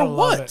 Dude, For I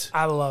love what? it.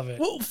 I love it.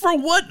 Well, for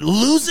what?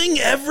 Losing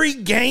every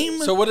game?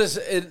 So what is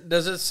it?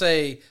 Does it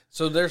say?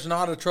 So there's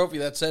not a trophy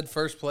that said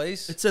first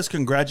place. It says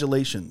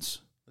congratulations.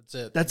 That's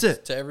it. That's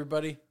it. To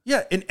everybody.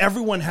 Yeah, and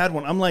everyone had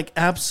one. I'm like,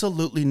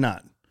 absolutely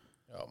not.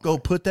 Go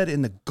put that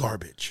in the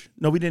garbage.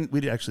 No, we didn't.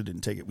 We actually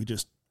didn't take it. We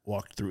just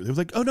walked through. They were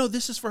like, oh, no,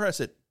 this is for her. I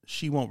said,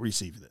 she won't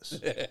receive this.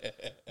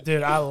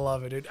 Dude, I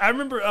love it, dude. I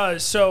remember,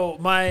 so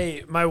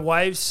my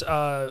wife's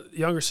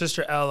younger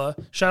sister, Ella,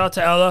 shout out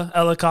to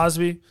Ella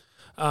Cosby.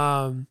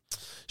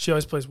 She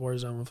always plays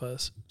Warzone with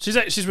us.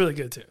 She's really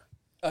good, too.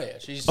 Oh yeah,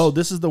 she's Oh,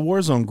 this is the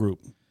Warzone group.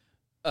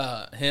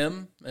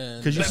 him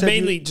and 'Cause you But said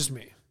mainly just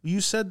me.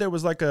 You said there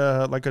was like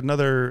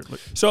another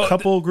So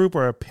couple group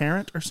or a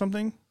parent or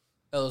something.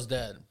 Ella's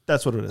dead.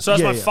 That's what it is. So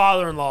that's Yeah, my yeah.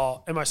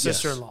 father-in-law and my Yes.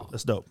 sister-in-law.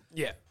 That's dope.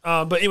 Yeah.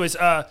 But anyways,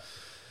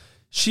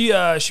 she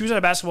was at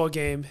a basketball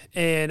game,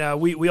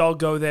 and we all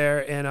go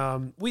there,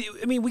 and we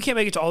can't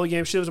make it to all the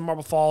games. She lives in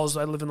Marble Falls.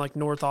 I live in like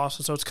North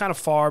Austin, so it's kind of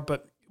far.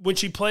 But when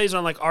she plays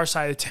on like our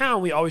side of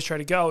town, we always try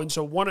to go. And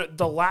so one of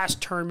the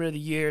last tournament of the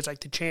year, it's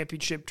like the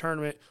championship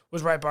tournament,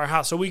 was right by our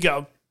house. So we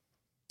go,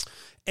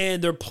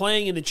 and they're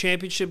playing in the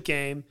championship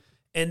game,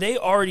 and they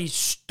already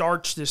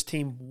starched this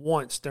team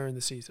once during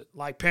the season.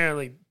 Like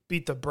apparently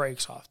beat the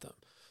brakes off them.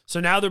 So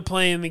now they're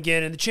playing them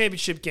again in the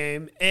championship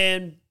game,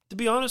 and to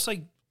be honest,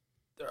 like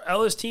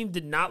Ella's team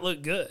did not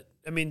look good.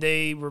 I mean,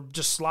 they were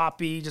just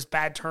sloppy, just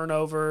bad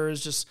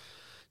turnovers,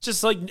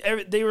 just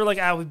like they were like,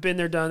 we've been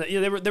there, done that.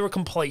 You know, they were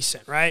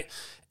complacent, right?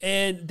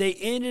 And they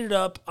ended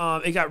up,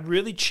 it got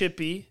really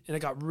chippy and it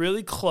got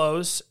really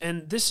close.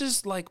 And this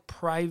is like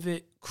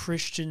private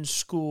Christian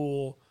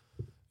school,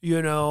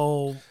 you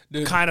know,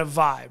 Dude. kind of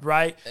vibe,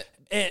 right?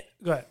 And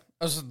go ahead.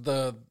 Also,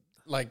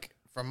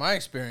 from my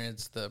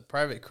experience, the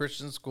private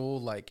Christian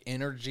school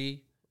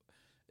energy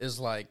is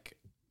like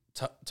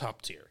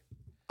top tier.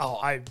 Oh,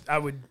 I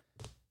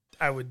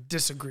would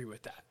disagree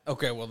with that.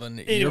 Okay, well then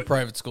Anyway. your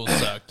private school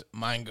sucked.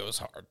 Mine goes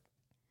hard.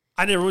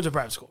 I never went to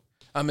private school.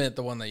 I meant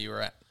the one that you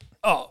were at.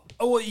 Oh,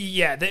 well,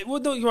 yeah.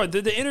 No, you're right.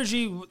 The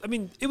energy. I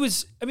mean, they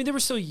were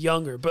still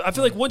younger, but I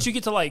feel like once you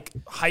get to like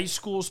high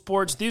school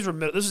sports, these were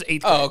middle. This is 8th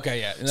grade. Oh, okay,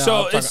 yeah. No,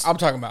 So I'm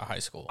talking about high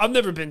school. I've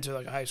never been to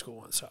like a high school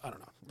one, so I don't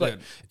know. But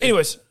Dude,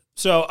 anyways,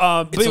 so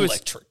but it's it was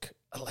electric.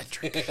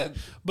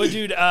 But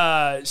dude,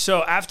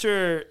 so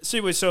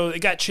it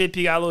got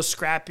chippy, got a little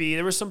scrappy.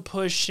 There was some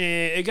pushing.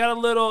 It got a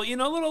little,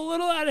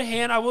 little out of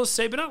hand, I will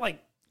say, but not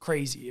like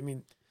crazy. I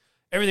mean,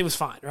 everything was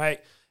fine,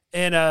 right?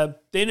 And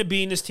they ended up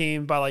beating this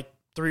team by like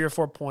 3 or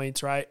 4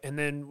 points, right? And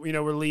then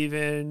we're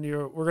leaving.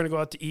 We're gonna go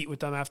out to eat with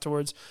them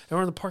afterwards, and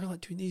we're in the parking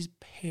lot. Dude, these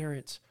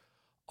parents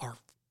are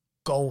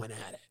going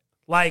at it.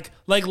 Like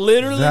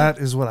literally, That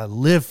is what I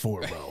live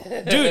for, bro.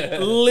 dude,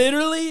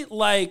 literally,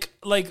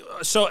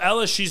 so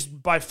Ella, she's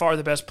by far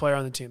the best player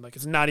on the team. Like,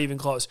 it's not even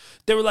close.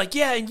 They were like,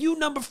 yeah, and you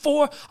number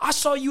 4, I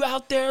saw you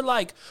out there.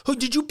 Like, who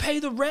did you pay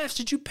the refs?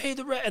 Did you pay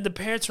the refs? And the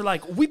parents are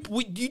like, we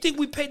do you think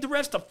we paid the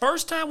refs the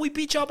first time we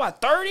beat y'all by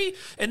 30,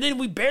 and then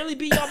we barely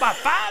beat y'all by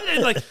 5?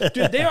 And like,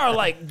 dude, they are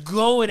like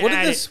going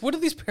at it. What do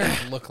these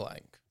parents look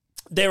like?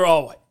 They were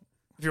all white,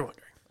 if you're wondering.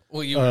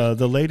 Well, you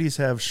The ladies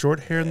have short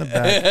hair in the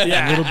back,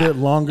 Yeah. a little bit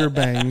longer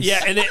bangs.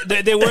 Yeah, and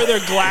they wear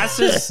their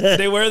glasses.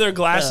 They wear their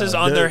glasses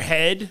on their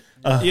head.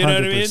 You know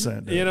what I mean?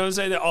 100%, You know what I'm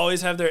saying? They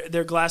always have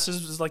their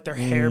glasses as like their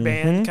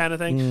hairband kind of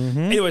thing.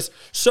 Anyways,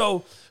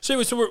 so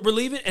we're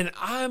leaving, and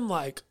I'm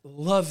like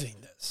loving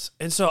this,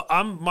 and so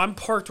I'm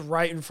parked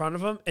right in front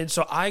of them, and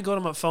so I go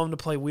to my phone to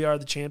play "We Are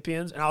the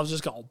Champions," and I was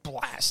just gonna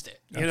blast it.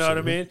 You know what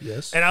I mean?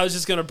 Yes. And I was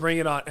just gonna bring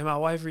it on, and my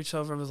wife reached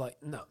over and was like,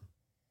 "No,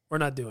 we're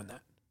not doing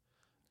that."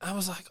 I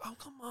was like, oh,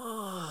 come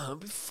on, it'll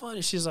be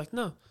funny. She's like,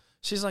 no.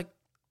 She's like,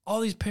 all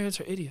these parents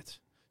are idiots.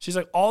 She's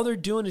like, all they're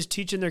doing is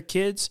teaching their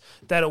kids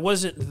that it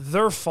wasn't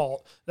their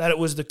fault, that it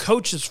was the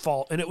coach's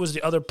fault, and it was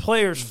the other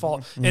player's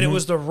fault, and it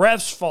was the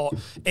ref's fault,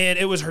 and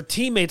it was her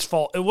teammates'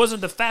 fault. It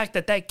wasn't the fact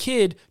that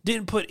kid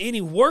didn't put any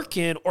work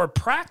in or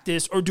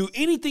practice or do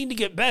anything to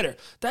get better.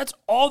 That's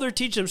all they're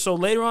teaching them. So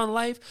later on in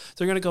life,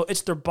 they're going to go,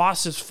 it's their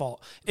boss's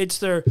fault. It's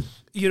their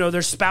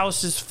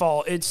spouse's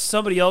fault. It's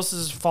somebody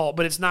else's fault,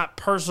 but it's not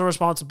personal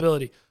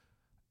responsibility.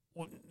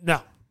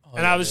 No.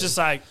 And I was just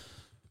like,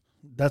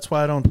 That's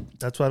why I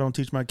don't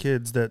teach my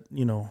kids that,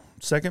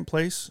 second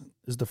place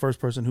is the first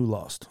person who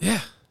lost.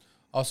 Yeah.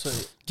 Also,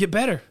 Get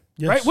better.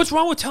 Yes. Right? What's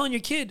wrong with telling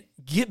your kid,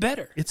 get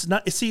better? It's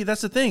not. See,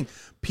 that's the thing.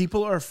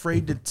 People are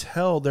afraid to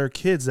tell their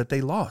kids that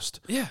they lost.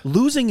 Yeah.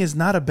 Losing is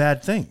not a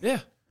bad thing. Yeah.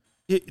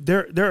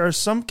 There are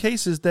some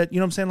cases that,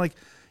 what I'm saying, like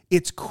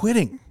it's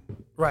quitting.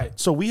 Right.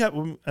 So we have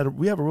a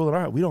rule at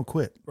our house. We don't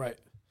quit. Right.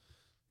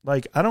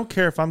 Like, I don't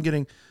care if I'm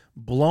getting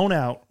blown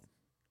out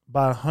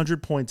by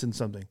 100 points in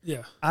something.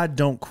 Yeah. I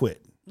don't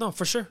quit. No,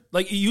 for sure.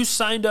 Like, you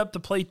signed up to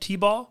play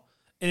T-ball,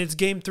 and it's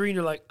game 3, and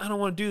you're like, I don't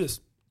want to do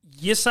this.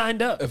 You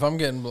signed up. if I'm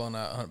getting blown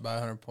out by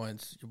 100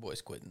 points, your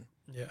boy's quitting.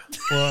 Yeah.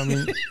 Well, I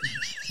mean,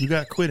 you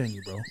got quit in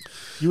you, bro.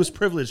 You was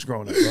privileged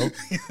growing up,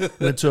 bro.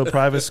 Went to a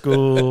private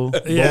school.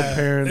 Both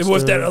parents. It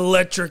was that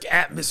electric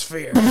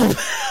atmosphere.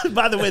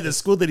 By the way, the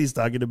school that he's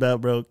talking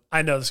about, bro,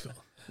 I know the school.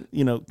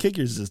 kick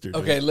your sister.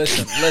 Dude. Okay,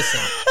 listen.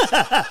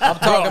 I'm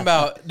talking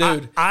about,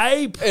 dude.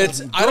 I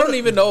don't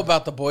even know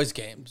about the boys'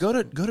 games. Go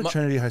to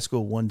Trinity High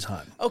School one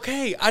time.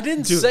 Okay, I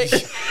didn't say,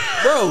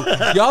 bro.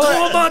 Y'all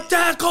are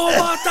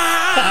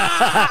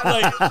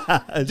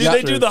Like, dude,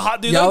 they do the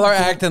hot. Dude, y'all are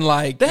acting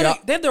like They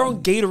had their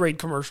own Gatorade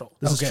commercial.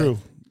 This is true.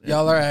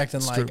 Y'all are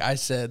acting like true. I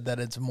said that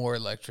it's more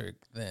electric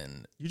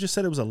than. You just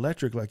said it was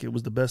electric, like it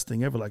was the best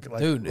thing ever,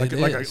 Dude, like it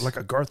is. like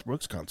a Garth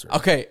Brooks concert.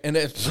 Okay, and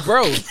it's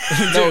bro.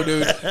 No,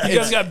 dude. You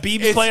guys got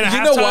Biebs playing at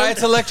You know halftime? why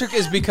it's electric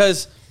is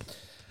because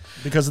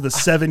Because of the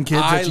 7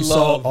 kids that you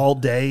saw all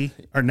day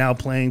are now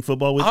playing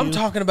football with you. I'm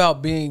talking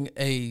about being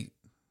a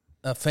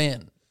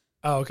fan.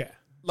 Oh, okay.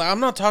 Like, I'm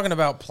not talking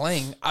about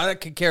playing. I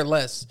could care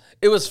less.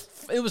 It was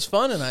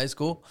fun in high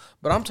school,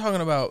 but I'm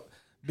talking about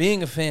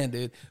being a fan,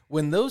 dude.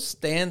 When those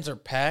stands are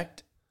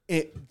packed,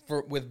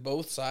 with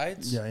both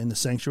sides, Yeah, in the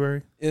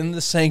sanctuary. in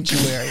the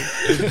sanctuary.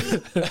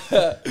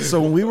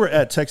 So when we were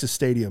at Texas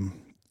Stadium,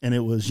 and it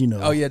was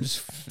Just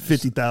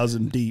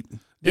 50,000 deep.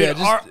 Dude, yeah.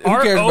 Just,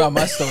 who cares about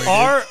my story? Dude?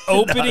 Our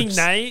opening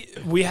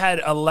night, we had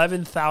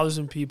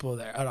 11,000 people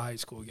there at a high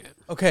school game.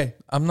 Okay,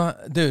 I'm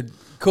not, dude.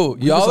 Cool,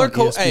 We y'all was are on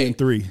cool. ESPN Hey,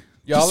 3.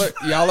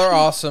 y'all are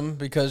awesome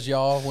because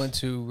y'all went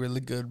to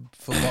really good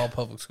football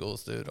public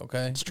schools, dude.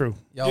 Okay, It's true.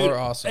 y'all Dude, are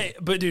awesome. Hey,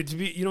 but dude,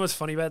 you know what's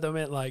funny about it though,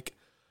 man? Like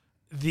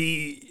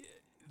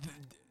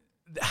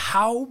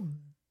how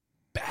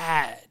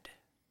bad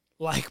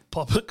like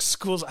public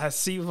schools I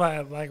see why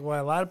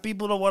a lot of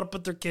people don't want to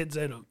put their kids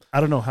in them. I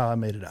don't know how I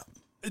made it out.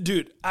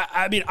 Dude,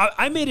 I mean,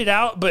 I made it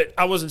out, but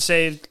I wasn't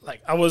saved.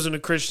 Like, I wasn't a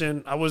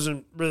Christian. I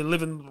wasn't really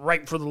living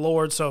right for the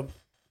Lord. So,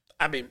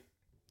 I mean,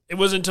 it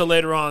wasn't until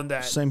later on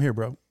that. Same here,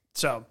 bro.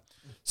 So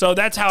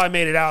that's how I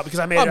made it out, because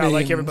I made it out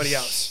like everybody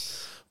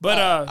else. But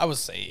I was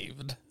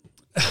saved.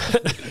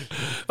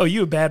 oh,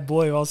 you a bad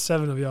boy, all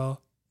 7 of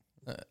y'all.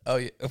 Oh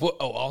yeah.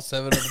 All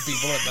 7 of the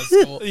people at my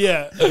school.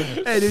 Yeah.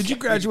 Hey, dude, you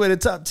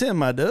graduated top 10,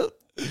 my dude.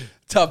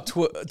 Top.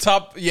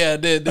 Yeah, I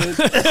did. Dude.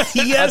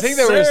 Yes, I think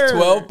there was sir.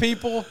 12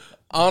 people.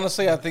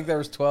 Honestly, I think there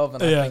was 12,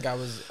 and Yeah. I think I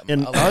was In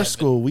 11. our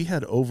school, we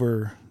had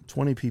over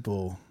 20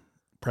 people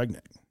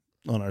pregnant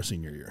on our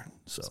senior year.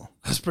 So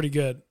That's pretty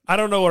good. I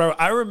don't know what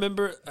I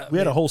remember. we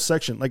had a whole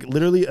section, like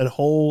literally a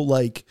whole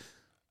like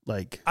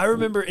I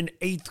remember in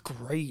 8th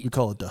grade. we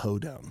call it the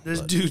hoedown.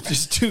 This but-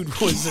 dude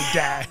was a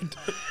dad.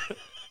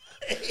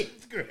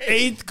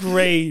 8th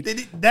grade.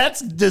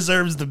 That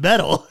deserves the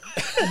medal.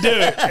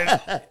 Dude,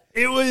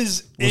 it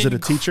was. Was it a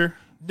teacher?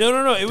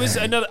 No. It was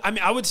another. I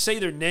mean, I would say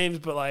their names,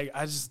 but like,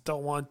 I just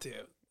don't want to.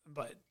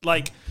 But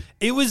like,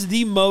 it was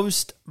the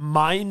most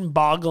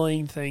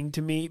mind-boggling thing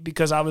to me,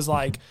 because I was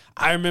like,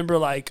 I remember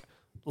like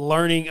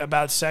learning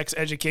about sex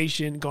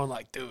education, going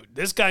like, dude,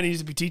 this guy needs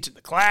to be teaching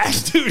the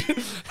class, dude.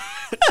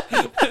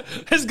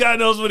 This guy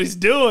knows what he's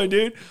doing,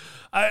 dude.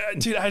 It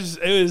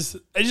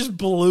just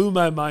blew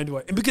my mind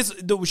away. And because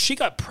she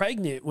got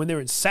pregnant when they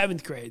were in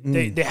 7th grade,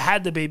 they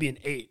had the baby in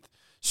 8th,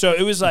 so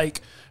it was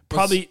like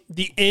probably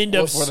the end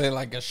of. Were they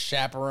like a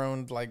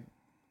chaperoned like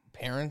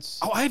parents?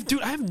 Oh, I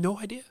have no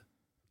idea.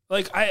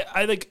 Like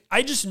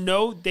I just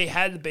know they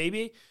had the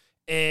baby,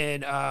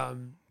 and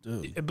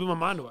it blew my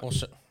mind away. Well,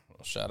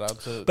 shout out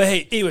to. But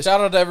hey, anyways,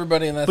 Shout out to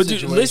everybody in that But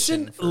dude,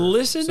 situation.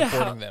 listen to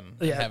supporting how- them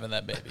yeah. and having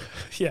that baby.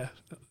 yeah,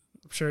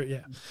 I'm sure,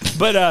 yeah.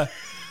 But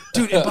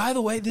dude, and by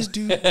the way, this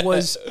dude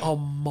was a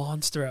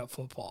monster at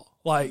football.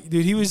 Like,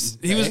 dude, he was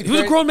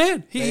a grown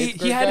man. He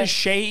had guy? a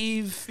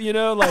shave,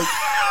 like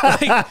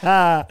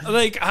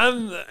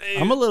I'm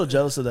I'm a little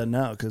jealous of that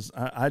now because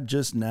I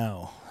just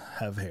now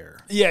have hair.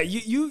 yeah.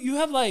 You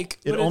have like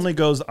It only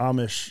goes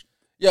Amish.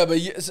 Yeah, but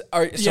so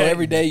Yeah.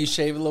 every day you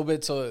shave a little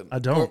bit so it I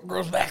don't.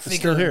 grows back It's thicker.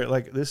 still here.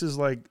 Like this is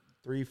like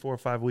 3, 4,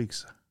 5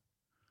 weeks.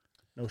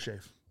 No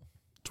shave.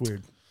 It's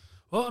weird.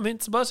 Well, I mean,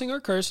 it's a blessing or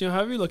a curse,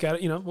 however you look at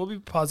it, we'll be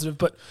positive.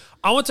 But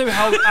I want to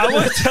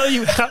tell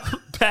you how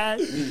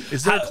bad.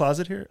 Is there a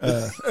closet here?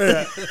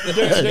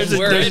 There's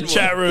We're a in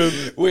chat room.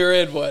 We're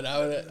in one.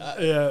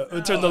 Yeah,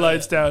 we'll turn the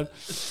lights down.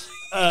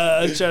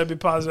 I'm trying to be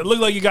positive. Look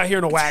like you got here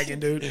in a wagon,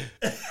 dude.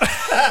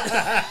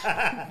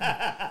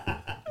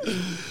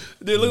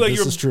 Dude, look like This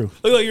you're is true.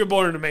 Look like you're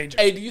born in a manger.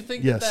 Hey, do you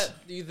think Yes.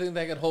 do you think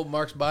that could hold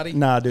Mark's body?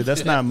 Nah, dude,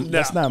 that's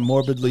not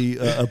morbidly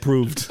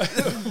approved.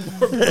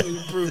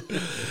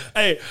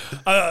 Hey,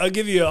 I'll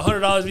give you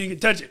 $100 if you can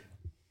touch it.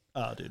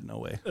 Oh, dude, no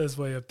way. That's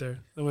way up there.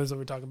 The ones that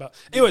we're talking about.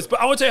 Anyways,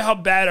 but I want to tell you how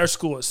bad our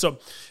school is. So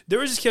there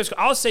was this kid.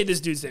 I'll say this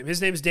dude's name. His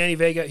name is Danny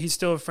Vega. He's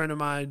still a friend of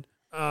mine.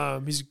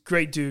 He's a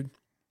great dude.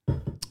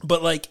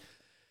 But like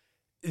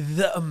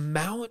the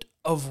amount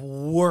of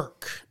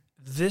work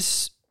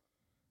this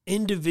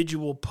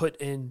individual put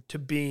into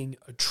being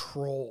a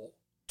troll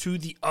to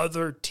the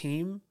other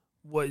team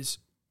was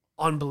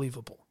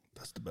unbelievable.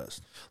 That's the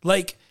best.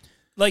 Like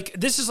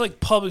this is like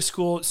public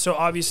school, so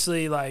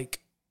obviously like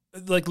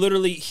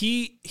literally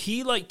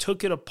he like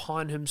took it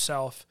upon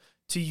himself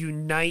to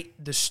unite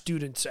the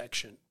student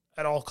section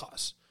at all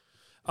costs.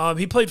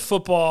 He played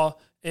football,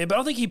 but I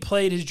don't think he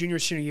played his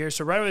senior year.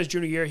 So right around his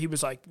junior year, he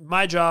was like,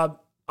 my job,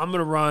 I'm going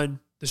to run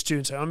the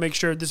student section. I'll make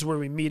sure this is where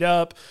we meet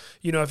up.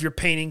 You know, if you're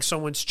painting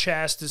someone's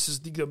chest, this is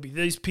going to be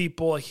these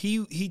people.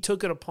 He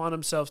took it upon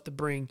himself to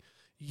bring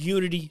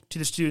unity to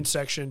the student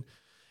section.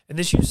 And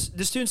this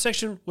student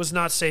section was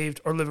not saved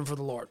or living for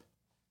the Lord.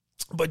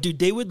 But dude,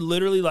 they would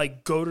literally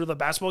like go to the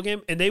basketball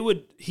game and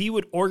he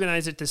would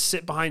organize it to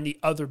sit behind the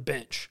other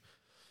bench.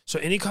 So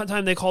any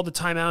time they called the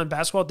timeout in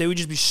basketball, they would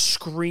just be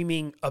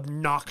screaming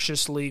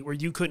obnoxiously where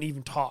you couldn't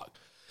even talk.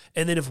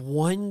 And then if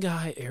one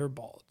guy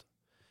airballed,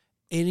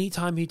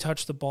 anytime he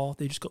touched the ball,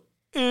 they just go,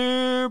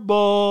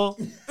 airball,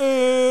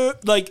 air.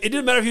 Like it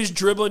didn't matter if he was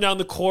dribbling down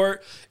the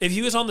court. If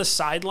he was on the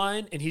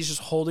sideline and he's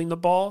just holding the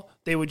ball,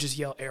 they would just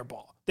yell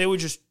airball. They would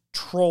just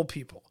troll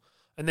people,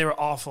 and they were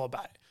awful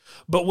about it.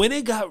 But when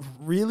it got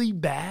really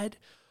bad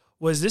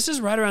this is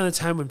right around the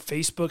time when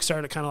Facebook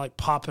started kind of like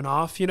popping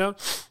off, you know?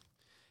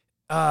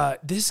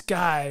 This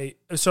guy,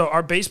 so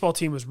our baseball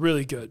team was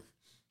really good.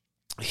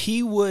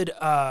 He would,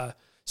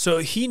 so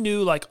he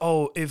knew like,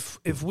 oh,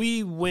 if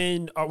we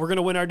win, we're going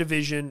to win our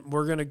division,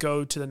 we're going to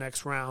go to the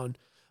next round.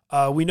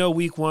 We know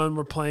week 1,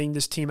 we're playing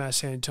this team at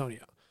San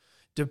Antonio.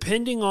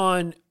 Depending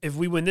on if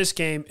we win this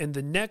game and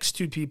the next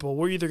 2 people,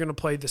 we're either going to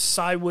play the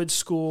Sidewood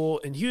school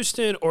in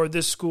Houston or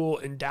this school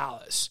in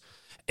Dallas.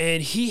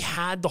 And he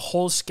had the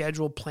whole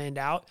schedule planned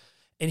out,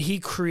 and he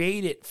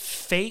created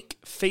fake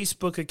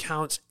Facebook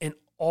accounts in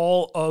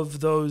all of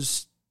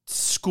those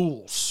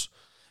schools.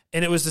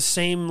 And it was the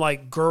same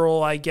like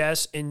girl, I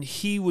guess. And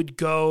he would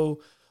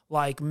go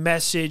like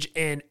message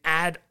and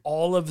add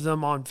all of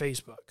them on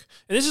Facebook.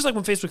 And this is like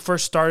when Facebook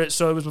first started.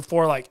 So it was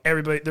before like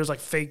everybody, there's like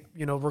fake,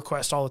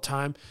 requests all the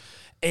time.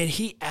 And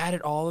he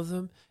added all of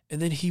them. And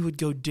then he would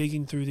go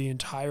digging through the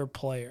entire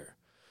player.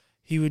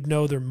 He would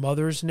know their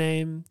mother's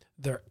name,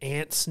 their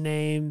aunt's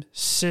name,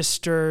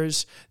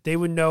 sisters. They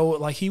would know,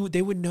 like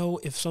they would know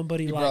if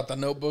somebody You like brought the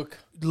notebook.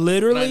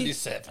 literally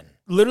 97.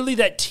 Literally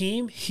that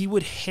team, he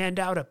would hand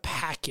out a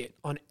packet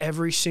on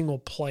every single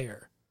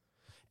player.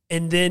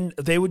 And then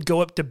they would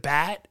go up to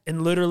bat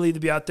and literally they'd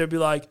be out there be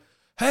like,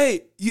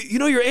 hey, you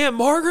know your Aunt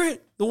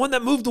Margaret, the one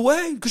that moved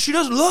away? Because she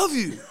doesn't love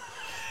you.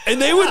 And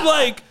they would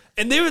but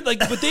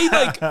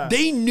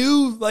they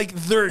knew like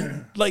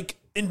they're like,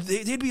 and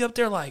they'd be up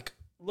there like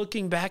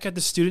looking back at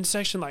the student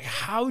section, like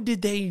how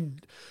did they,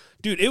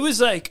 dude, it was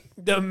like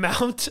the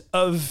amount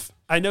of,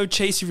 I know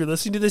Chase, if you're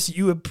listening to this,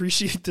 you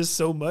appreciate this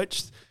so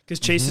much because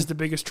Chase is the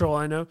biggest troll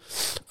I know.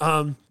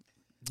 But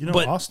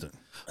Austin.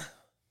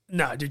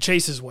 No, dude,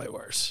 Chase is way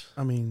worse.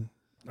 I mean,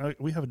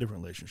 we have a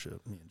different relationship,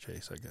 me and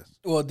Chase, I guess.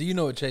 Well, do you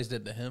know what Chase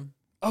did to him?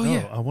 Oh, No,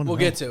 yeah. I want to We'll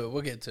get to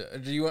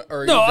it. Do you?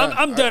 Or are No, you done?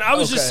 I'm done. I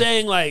was just Okay.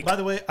 saying, like, By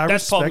the way, I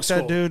that's public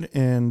respect that school. dude,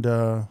 and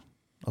I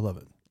love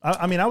it.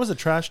 I mean, I was a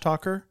trash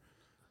talker.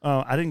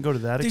 I didn't go to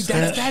that Dude,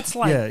 extent. that's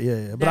like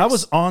yeah. But I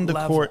was next on the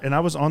level. court, and I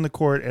was on the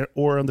court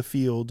or on the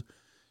field,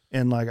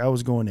 and like I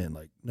was going in,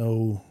 like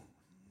no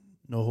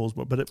holes,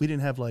 but we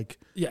didn't have like.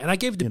 Yeah, and I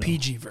gave the You know.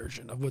 PG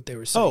version of what they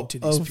were saying to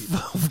these people.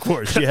 Of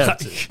course, you have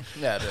to.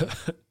 Yeah, dude.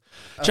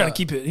 Trying to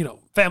keep it,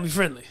 family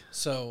friendly.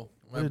 So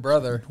my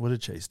brother. What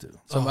did Chase do?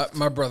 So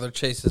my brother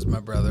Chase is my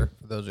brother.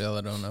 For those of y'all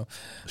that don't know.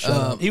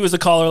 He was the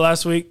caller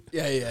last week.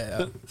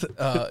 Yeah.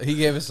 He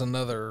gave us he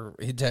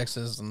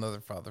texted us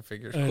another father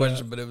figure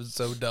question, but it was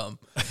so dumb.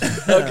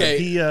 Okay.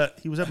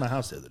 He was at my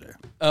house the other day.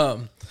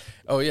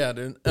 Oh yeah,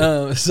 dude.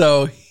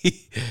 So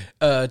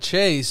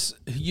Chase,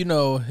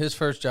 his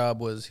first job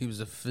was he was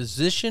a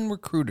physician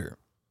recruiter,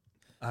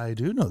 I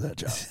do know that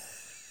job.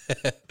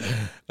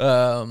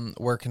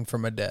 working for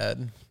my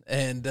dad,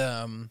 and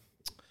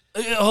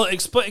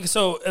Explain.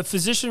 So a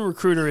physician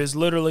recruiter is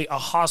literally a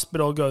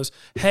hospital goes,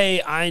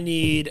 hey, I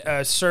need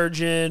a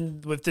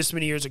surgeon with this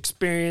many years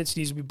experience,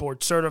 needs to be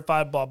board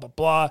certified, blah, blah,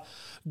 blah.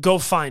 Go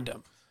find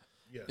him.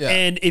 yeah.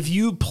 And if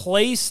you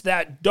place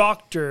that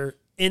doctor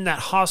in that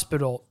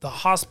hospital, the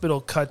hospital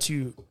cuts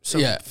you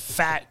some Yeah.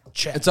 fat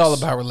checks. It's all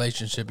about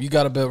relationship. You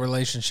got to build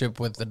relationship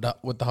with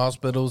the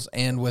hospitals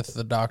and with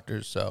the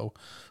doctors. So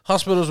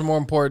hospitals are more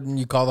important.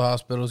 You call the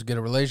hospitals, get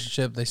a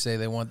relationship. They say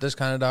they want this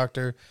kind of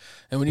doctor,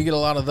 and when you get a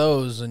lot of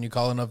those, and you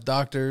call enough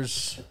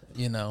doctors,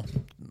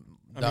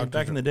 I mean,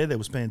 back in the day, they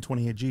was paying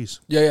 28 G's.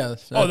 Yeah.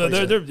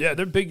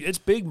 They're big. It's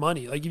big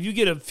money. Like if you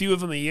get a few of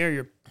them a year,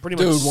 you're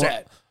pretty much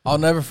set. I'll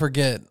never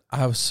forget.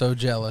 I was so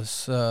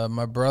jealous.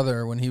 My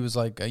brother, when he was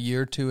like a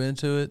year or two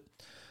into it,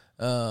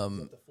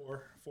 The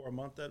four a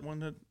month that one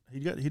that he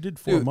did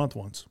 4 a month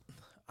once.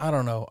 I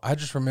don't know. I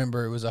just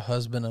remember it was a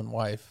husband and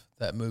wife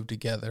that moved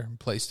together,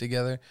 placed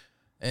together,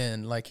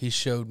 and like he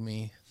showed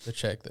me the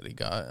check that he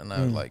got, and I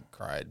like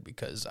cried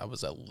because I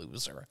was a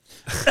loser.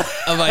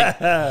 I'm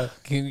like,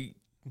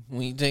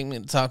 will you take me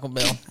to Taco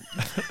Bell?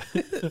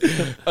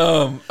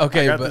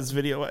 Okay, I got but this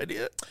video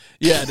idea.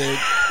 yeah, dude.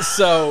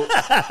 So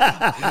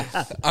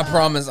I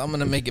promise I'm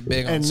gonna make it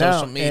big on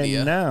social media.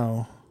 And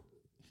now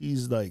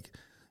he's like,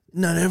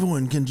 not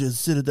everyone can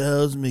just sit at the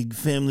house and make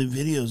family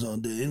videos all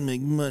day and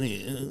make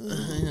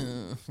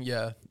money.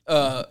 Yeah.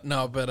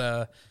 No,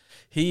 but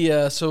he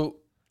so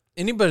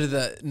anybody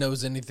that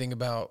knows anything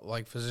about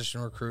like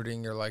physician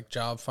recruiting or like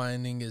job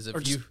finding is Or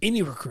just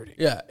any recruiting.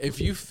 yeah, if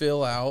you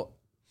fill out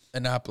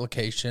an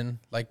application,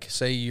 like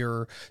say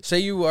you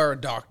are a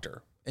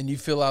doctor and you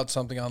fill out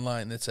something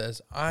online that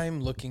says,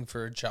 I'm looking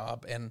for a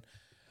job and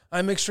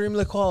I'm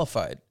extremely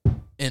qualified,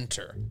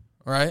 enter,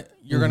 right?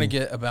 You're going to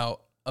get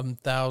about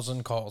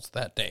 1,000 calls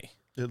that day.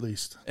 At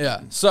least.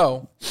 Yeah.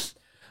 So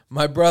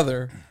my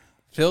brother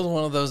filled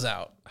one of those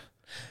out.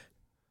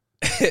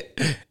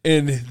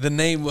 And the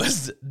name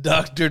was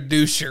Dr.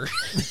 Doucher.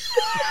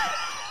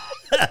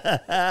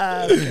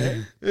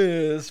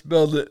 Yeah,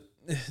 spelled it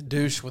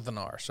douche with an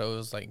R. So it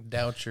was like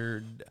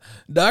Doucher,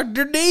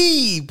 Dr.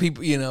 D.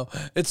 People, you know,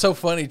 it's so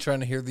funny trying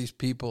to hear these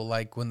people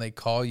like when they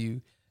call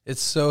you.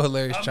 It's so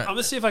hilarious. I'm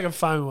gonna see if I can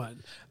find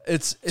one.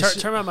 It's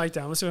Turn my mic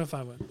down. Let's see if I can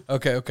find one.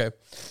 Okay.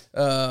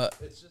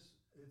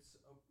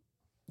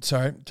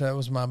 Sorry, that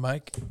was my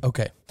mic.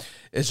 Okay.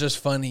 It's just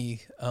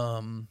funny,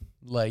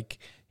 like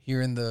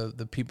hearing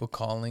the people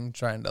calling,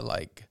 trying to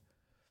like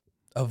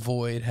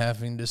avoid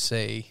having to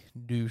say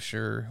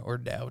doucher or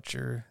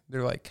doucher.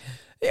 They're like,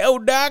 yo,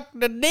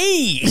 Dr.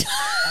 D.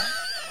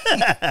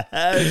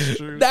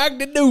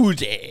 Dr.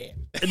 Douche.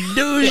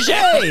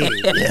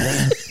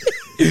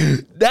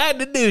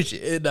 Dr. Douche.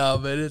 No,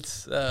 but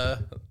it's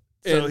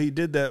So he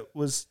did that and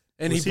was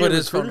he put a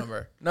his phone recruiter?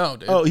 number. No,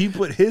 dude. Oh, he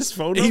put his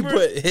phone number? He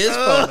put his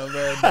phone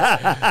number.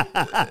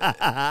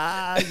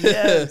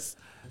 Yes.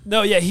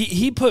 No, yeah,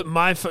 he put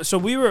my phone. So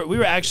we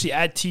were actually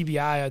at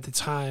TBI at the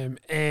time,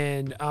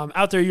 and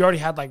out there you already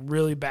had like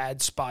really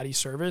bad spotty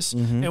service,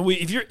 and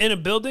if you're in a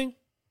building,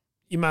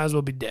 you might as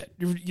well be dead.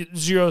 You're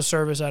zero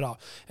service at all.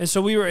 And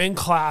so we were in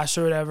class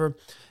or whatever,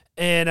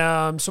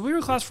 and so we were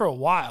in class for a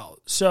while.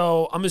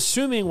 So I'm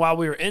assuming while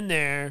we were in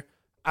there,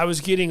 I was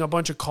getting a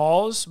bunch of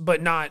calls,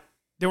 but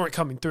they weren't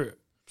coming through.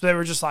 So they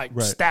were just like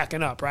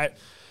stacking up, right?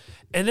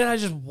 And then I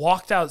just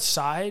walked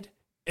outside.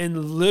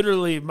 And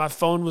literally, my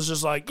phone was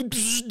just like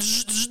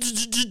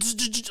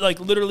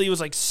literally, it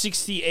was like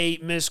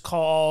 68 missed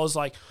calls,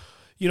 like,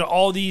 you know,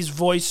 all these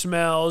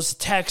voicemails,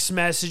 text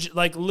message.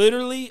 Like,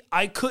 literally,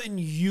 I couldn't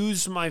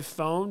use my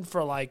phone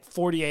for like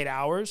 48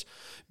 hours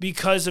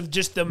because of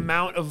just the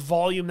amount of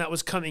volume that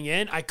was coming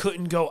in. I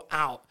couldn't go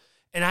out.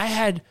 And I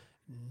had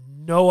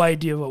no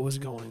idea what was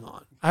going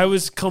on. I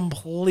was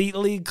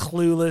completely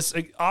clueless.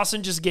 Like,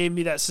 Austin just gave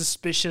me that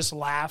suspicious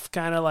laugh,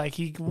 kind of like,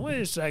 wait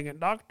a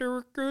second, doctor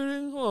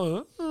recruiting?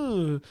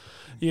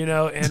 You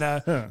know,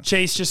 and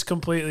Chase just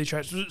completely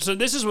trashed. So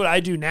this is what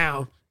I do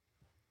now,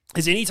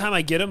 is anytime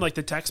I get him, like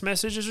the text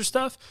messages or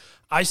stuff,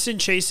 I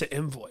send Chase an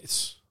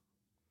invoice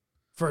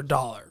for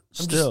 $1.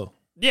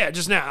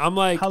 Just now. I'm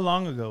like, how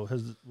long ago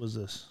was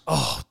this?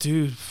 Oh,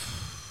 dude.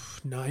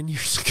 9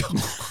 years ago.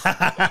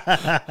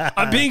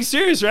 I'm being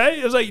serious, right?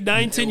 It was like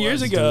 10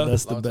 years ago. Dude,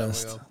 that's the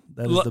best.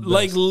 That is the best.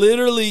 Like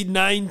literally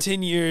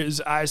 10 years,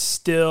 I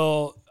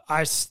still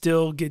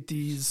get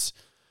these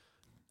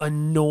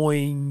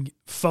annoying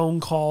phone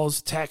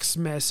calls, text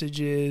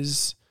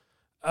messages.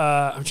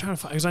 I'm trying to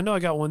find, because I know I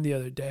got one the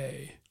other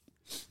day.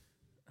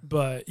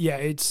 But yeah,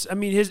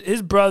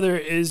 his brother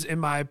is, in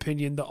my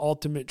opinion, the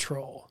ultimate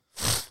troll.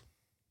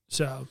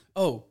 So.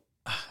 Oh,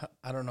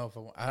 I don't know if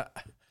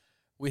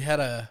we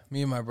had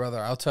me and my brother.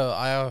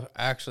 I'll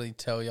actually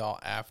tell y'all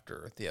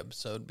after the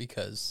episode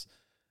because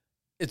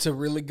it's a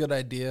really good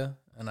idea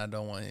and I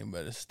don't want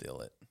anybody to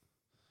steal it.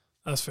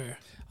 That's fair.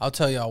 I'll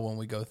tell y'all when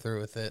we go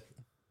through with it.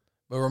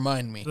 But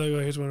remind me.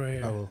 Here's one right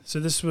here. So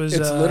this was...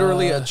 It's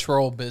literally a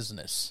troll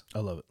business. I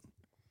love it.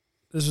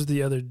 This was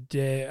the other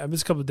day. I mean,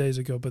 it's a couple of days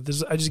ago, but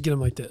I just get them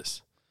like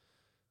this.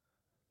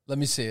 Let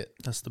me see it.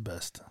 That's the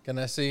best. Can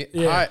I see it?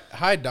 Yeah.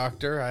 Hi,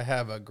 doctor. I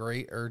have a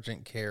great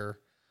urgent care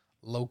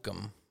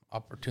locum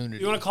opportunity.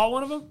 You want to call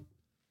one of them?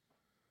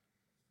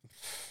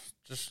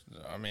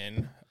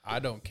 I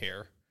don't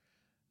care.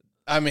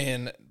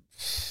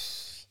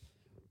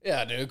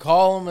 Yeah, dude,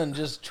 call them and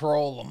just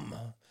troll them.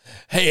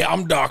 Hey,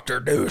 I'm Dr.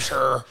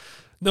 Doucher.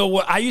 No,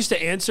 what I used to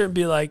answer and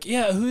be like,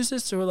 yeah, who's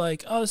this? They were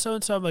like, oh,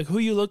 so-and-so. I'm like, who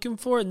are you looking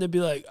for? And they'd be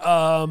like,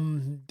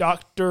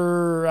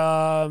 doctor,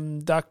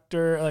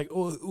 like,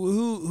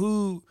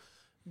 who,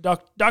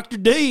 Dr.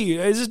 D,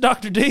 is this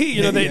Dr. D?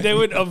 You know, they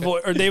would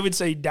avoid, or they would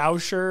say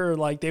Dousher, or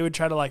like they would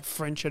try to like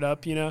French it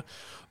up, you know.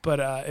 But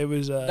it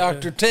was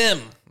Dr.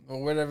 Tim,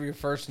 or whatever your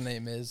first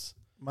name is.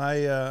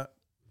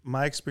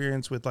 My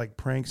experience with like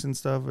pranks and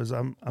stuff is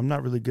I'm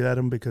not really good at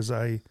them because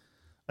I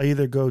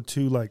either go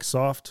too like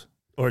soft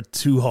or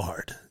too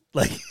hard.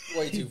 Like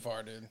Way too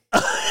far, dude.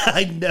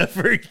 I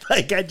never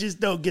like I just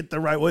don't get the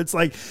right one. It's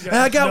like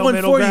I got no one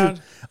middle for ground.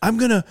 you. I'm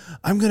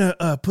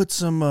gonna put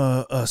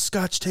some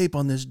scotch tape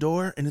on this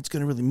door and it's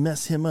gonna really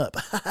mess him up.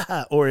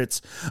 Or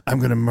it's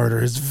I'm gonna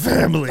murder his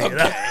family. And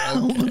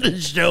I'm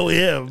gonna show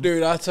him.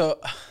 Dude,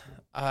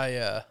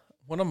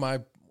 one of my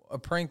a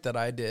prank that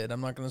I did.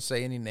 I'm not gonna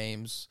say any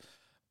names,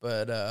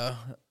 but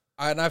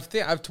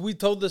we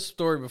told this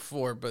story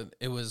before, but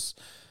it was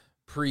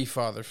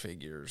pre-Father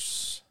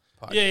Figures.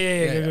 Podcast.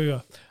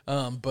 Yeah.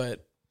 Go.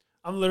 But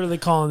I'm literally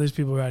calling these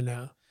people right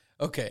now.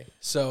 okay,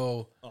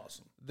 so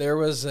Awesome. there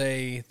was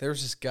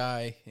this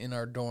guy in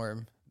our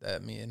dorm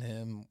that me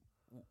and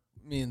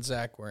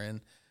Zach were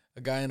in.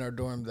 A guy in our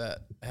dorm that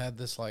had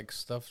this like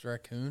stuffed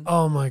raccoon.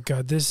 Oh my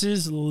God, this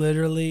is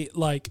literally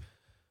like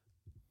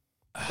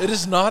It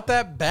is not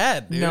that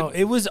bad, dude. no,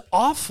 it was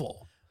awful.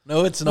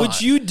 No, it's not.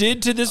 What you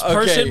did to this Okay.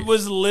 person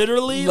was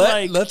literally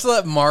Let's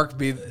let Mark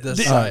be the All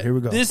side. right, here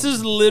we go. This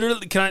is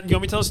literally. You want me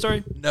to tell a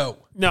story? No.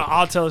 No,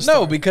 I'll tell a story.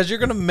 No, because you're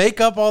gonna make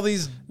up all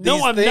these.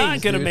 No, I'm things,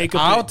 not gonna dude. make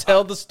up I'll it.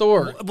 tell the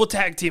story. We'll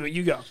tag team it.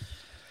 You go.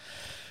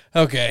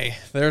 Okay,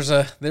 there's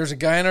a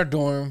guy in our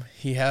dorm.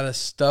 He had a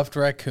stuffed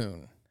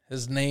raccoon.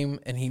 His name,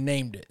 and he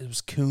named it. It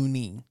was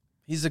Cooney.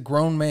 He's a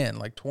grown man,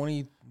 like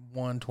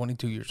 21,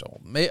 22 years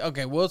old.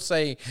 Okay, we'll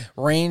say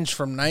range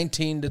from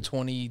 19 to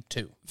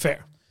 22.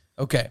 Fair.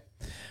 Okay,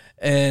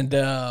 and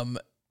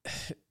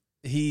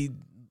he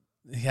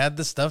had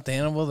the stuffed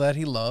animal that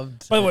he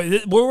loved. By the way,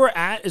 where we're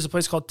at is a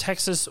place called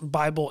Texas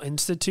Bible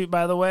Institute,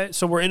 by the way.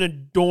 So we're in a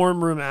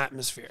dorm room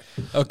atmosphere.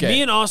 Okay.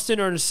 Me and Austin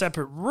are in a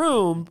separate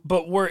room,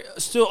 but we're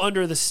still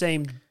under the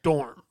same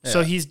dorm. So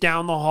Yeah. he's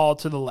down the hall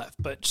to the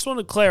left. But just want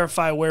to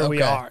clarify where we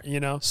Okay. are, you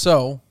know?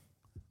 So,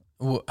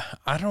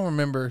 I don't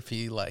remember if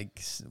he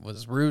like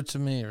was rude to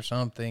me or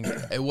something.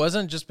 It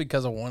wasn't just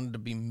because I wanted to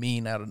be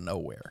mean out of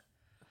nowhere.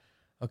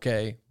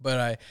 Okay,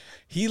 but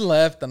he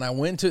left and I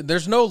went to.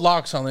 There's no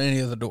locks on any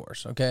of the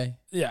doors. Okay,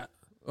 Yeah.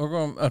 we're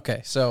going.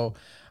 Okay, so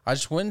I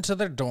just went into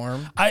their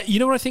dorm You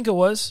know what I think it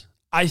was?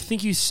 I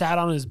think you sat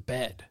on his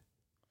bed.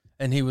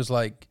 and he was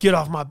like, Get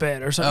off my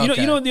bed or something.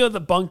 Okay. You know the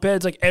bunk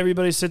beds, like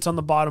everybody sits on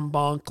the bottom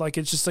bunk. Like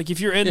it's just like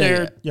if you're in Yeah,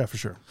 there, yeah. Yeah, for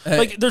sure.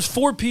 like there's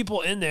 4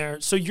 people in there,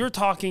 so you're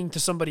talking to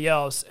somebody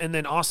else, and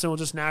then Austin will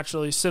just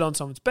naturally sit on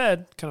someone's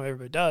bed, kind of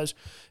everybody does,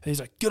 and he's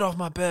like, "Get off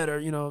my bed,"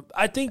 or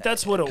I think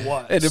that's what it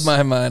was. And in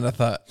my mind, I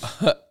thought,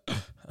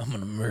 I'm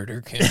gonna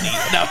murder Kenny.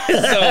 No,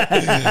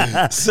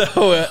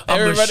 so I'm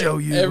gonna show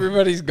you.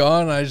 Everybody's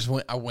gone.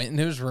 I went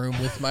into his room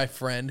with my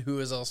friend, who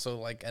is also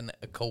like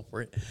a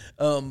culprit.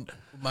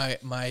 My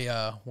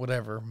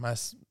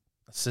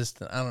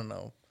assistant. I don't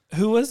know.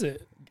 Who was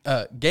it?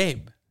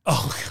 Gabe.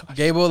 Oh, God.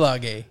 Gabe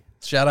Olage.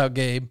 Shout out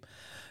Gabe.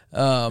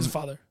 His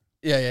father.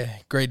 Yeah,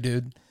 great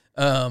dude.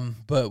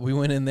 But we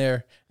went in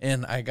there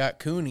and I got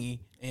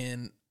Cooney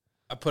and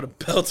I put a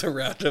belt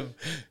around him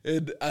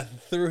and I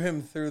threw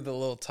him through the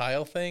little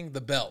tile thing,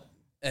 the belt,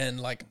 and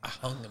like I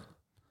hung him.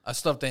 A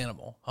stuffed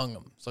animal, hung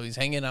him. So he's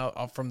hanging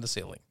out from the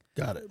ceiling.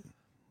 Got it.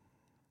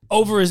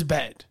 Over his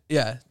bed.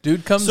 Yeah,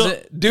 dude comes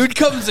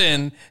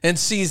in and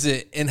sees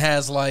it and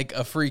has like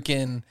a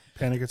freaking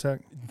Panic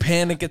attack.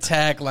 panic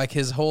attack, like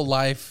his whole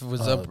life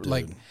was up dude.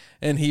 like,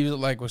 and he was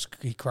like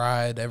he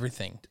cried,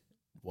 everything.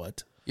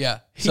 What? Yeah.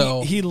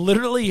 So He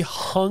literally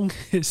hung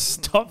his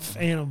stuffed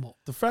animal.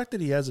 The fact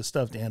that he has a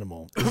stuffed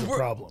animal is a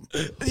problem.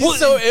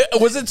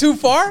 was it too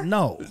far?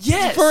 No.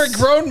 Yes. For a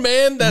grown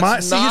man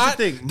that's See, not.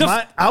 here's the thing.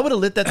 I would have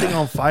lit that thing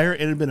on fire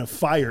and it had been a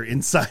fire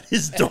inside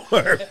his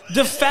door.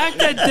 The fact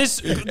that this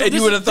And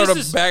you would have thrown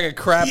a bag of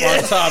crap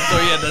on top, so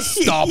he had to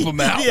stomp him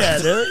out. Yeah,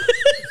 dude.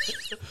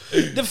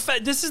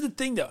 This is the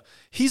thing, though.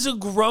 He's a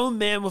grown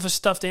man with a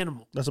stuffed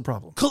animal. That's a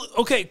problem. Cool.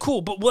 Okay,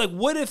 cool. But like,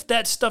 what if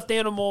that stuffed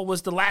animal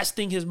was the last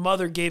thing his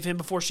mother gave him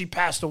before she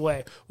passed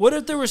away? What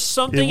if there was It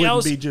something wouldn't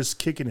else? be just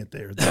kicking it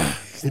there. though.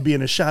 It'd be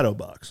in a shadow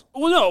box.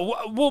 Well,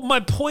 no. Well,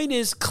 my point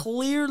is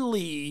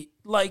clearly,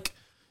 like,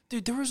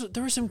 dude, there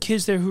were some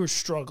kids there who were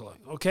struggling.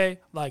 Okay,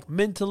 like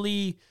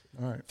mentally,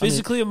 All right.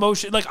 physically,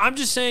 emotionally. Like, I'm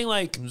just saying,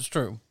 like, It's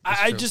true.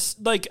 I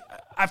just like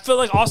I feel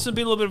like Austin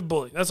being a little bit of a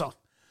bully. That's all.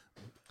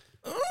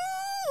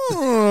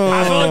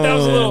 I feel like that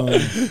was a little.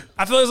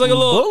 I feel like it was like a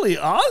little. Bully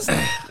Austin.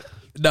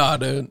 Nah,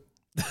 dude.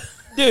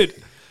 Dude,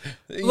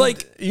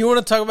 like, you want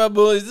to talk about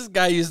bullies? This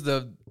guy used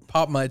to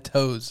pop my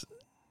toes,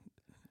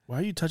 Why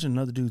are you touching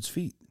another dude's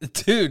feet?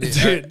 dude.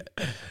 dude,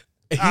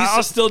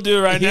 I'll still do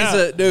it right He's now.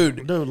 a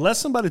dude. Dude, let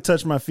somebody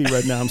touch my feet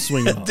right now. I'm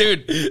swinging on.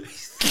 Dude,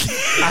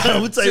 I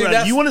would tell you See, right,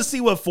 that's- you want to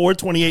see what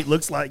 428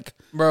 looks like?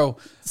 bro.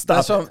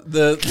 Stop That's what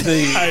the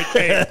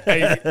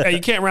Hey, you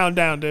can't round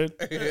down, dude.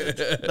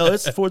 No,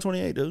 it's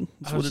 428, dude.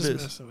 That's I what was it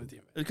just is. messing with you.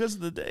 Because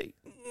of the date.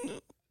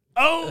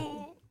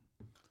 Oh,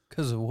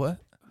 because of what?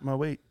 My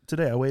weight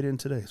today. I weighed in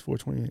today. It's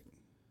 428.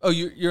 Oh,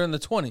 you're in the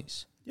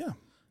 20s. Yeah.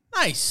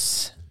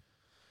 Nice.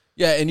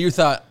 Yeah, and you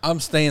thought, I'm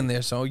staying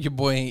there, so your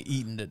boy ain't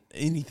eating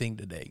anything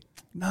today.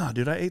 Nah,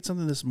 dude, I ate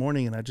something this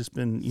morning and I just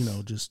been,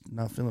 just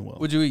not feeling well.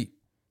 What'd you eat?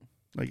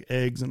 Like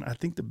eggs, and I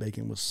think the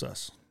bacon was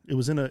sus. It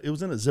was in a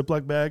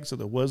Ziploc bag, so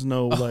there was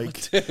no Dude.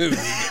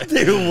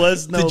 there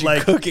was no Did you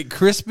like cook it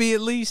crispy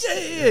at least?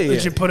 yeah.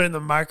 Did you put it in the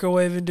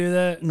microwave and do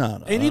that?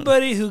 No.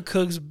 Anybody who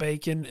cooks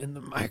bacon in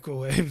the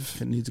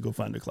microwave, Needs to go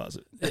find a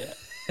closet.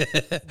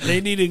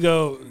 they need to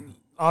go.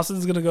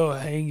 Austin's gonna go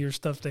hang your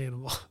stuffed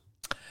animal.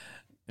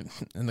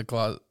 In the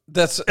closet.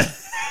 That's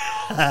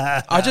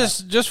I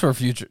just for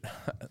future.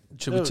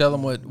 Should we tell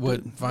them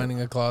what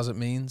finding a closet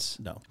means?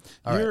 No.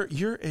 All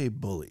You're a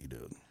bully,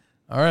 dude.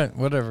 All right,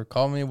 whatever.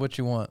 Call me what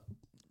you want.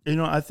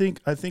 I think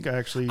I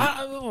actually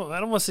I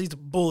don't want to say he's a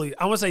bully.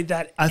 I want to say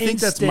that. I think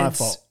that's my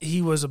instance, fault.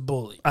 He was a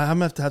bully. I'm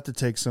gonna have to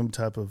take some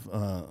type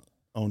of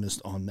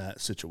onus on that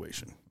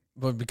situation.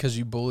 But because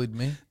you bullied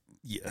me?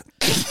 Yeah.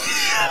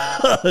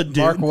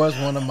 Mark was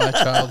one of my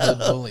childhood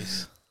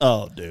bullies.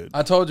 Oh, dude.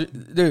 I told you,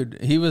 dude,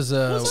 he was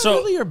So-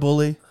 really your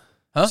bully?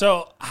 Huh?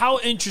 So how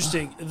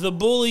interesting. The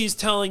bully's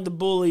telling the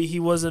bully he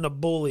wasn't a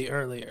bully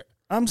earlier.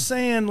 I'm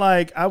saying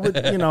like I would,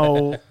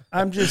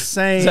 I'm just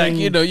saying Zach,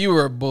 you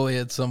were a bully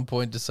at some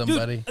point to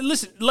somebody. Dude,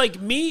 listen, like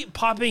me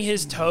popping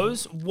his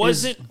toes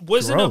wasn't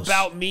gross.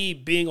 about me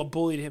being a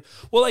bully to him.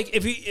 Well, like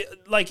if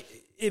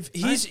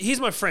he's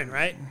my friend,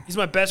 right? He's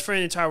my best friend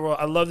in the entire world.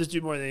 I love this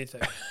dude more than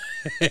anything.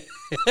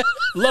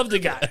 Love the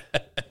guy.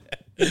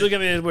 You look at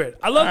me as weird.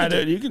 I love the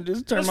dude. You can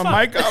just turn That's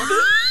my fine. mic off.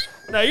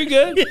 No, you're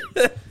good.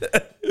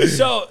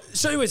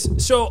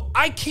 So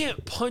I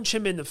can't punch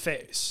him in the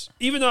face,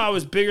 even though I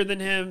was bigger than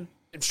him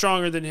and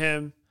stronger than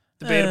him.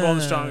 Debatable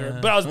and stronger,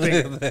 but I was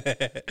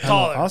bigger,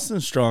 taller.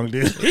 Austin's strong,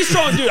 dude. He's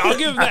strong, dude. I'll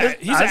give him that.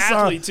 He's an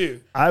athlete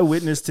too. I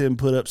witnessed him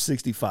put up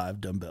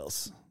 65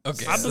 dumbbells.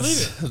 Okay, I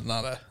believe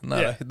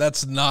it.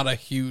 That's not a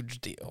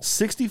huge deal.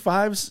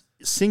 65's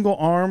single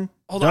arm.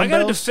 Hold on, I got to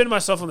dumbbells? defend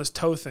myself on this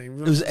toe thing.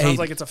 It was sounds 80.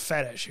 like it's a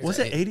fetish. Here. Was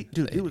it 80?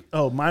 Dude, it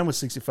was, mine was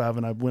 65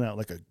 and I went out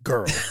like a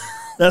girl.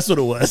 That's what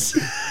it was.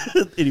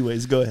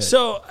 Anyways, go ahead.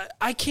 So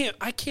I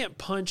can't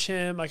punch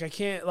him. Like I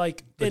can't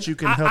like. But and you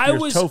can help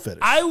your toe fetish.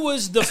 I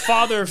was the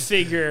father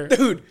figure,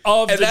 Dude,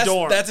 of and the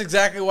dorm. That's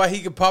exactly why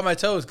he could pop my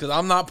toes, because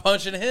I'm not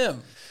punching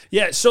him.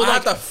 Yeah. So I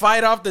like, have to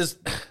fight off this.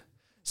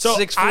 so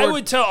 6'4". I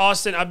would tell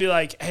Austin, I'd be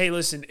like, hey,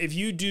 listen, if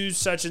you do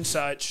such and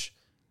such,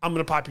 I'm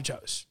gonna pop your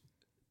toes.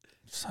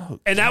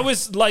 And that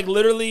was like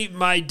literally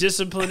my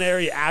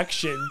disciplinary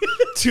action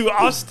to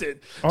Austin.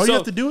 All So- you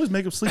have to do is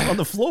make him sleep on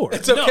the floor.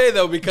 It's okay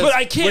though, because but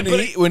I can't-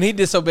 when he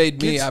disobeyed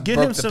me, Get- I get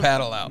broke him the some-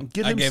 paddle out.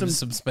 get I him gave him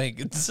some- some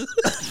spankings.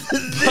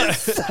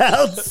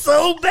 Sounds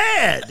so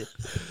bad.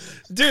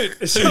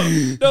 Dude, so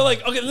no,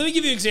 like, okay, let me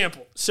give you an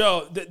example.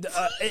 So,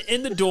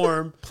 in the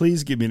dorm,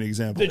 Please give me an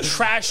example. the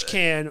trash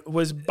can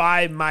was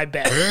by my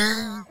bed,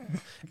 and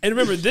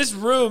remember, this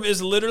room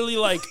is literally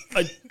like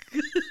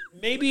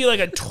maybe like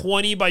a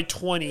 20 by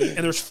 20, and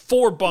there's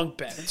 4 bunk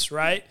beds,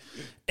 right?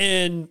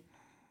 And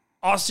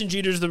Austin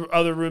Jeter's the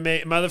other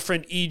roommate, and my other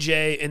friend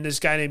EJ, and this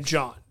guy named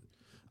John.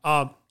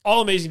 All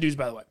amazing dudes,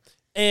 by the way.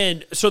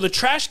 And so the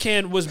trash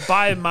can was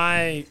by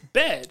my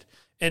bed,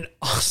 and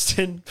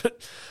Austin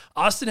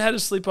had to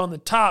sleep on the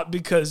top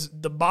because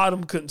the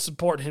bottom couldn't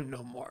support him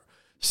no more.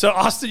 So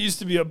Austin used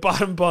to be a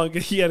bottom bunk,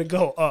 and he had to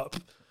go up.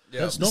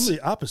 That's normally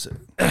the opposite.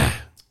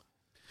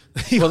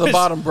 Well, the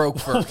bottom broke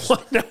first. One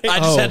night, I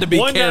just had to be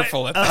One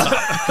careful. At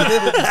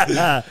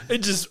the it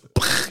just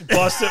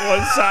busted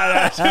one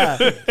side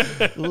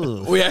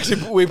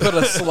out. we put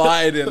a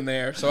slide in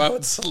there, so I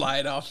would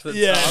slide off the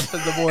Yeah. top in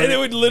the And morning. it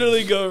would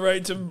literally go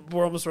right to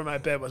where my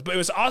bed was. But it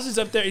was Austin's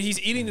up there, and he's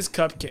eating this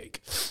cupcake.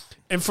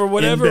 And for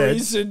whatever bed.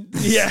 reason,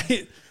 yeah.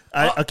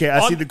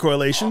 I see the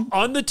correlation.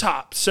 On the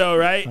top, so,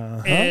 right?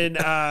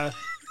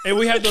 And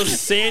we had those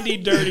sandy,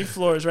 dirty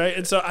floors, right?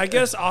 And so I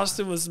guess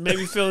Austin was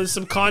maybe feeling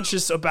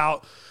subconscious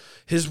about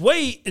his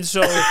weight. And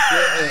so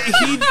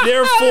he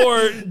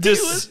therefore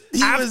just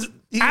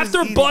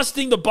after eating.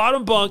 busting the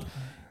bottom bunk,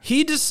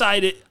 he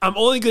decided, I'm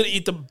only going to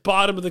eat the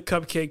bottom of the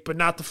cupcake, but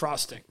not the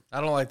frosting.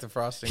 I don't like the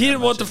frosting. He that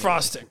didn't want much the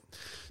frosting.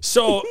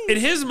 So in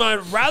his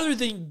mind, rather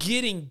than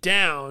getting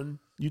down,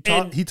 He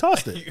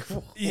tossed it.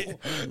 anymore.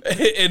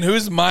 In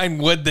whose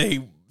mind would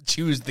they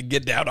choose the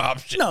get down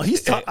option? No, he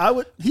tossed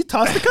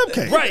the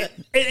cupcake. right,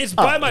 and it's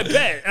by my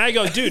bed, and I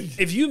go, dude,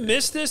 if you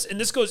miss this and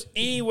this goes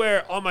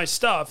anywhere on my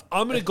stuff,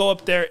 I'm gonna go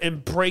up there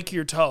and break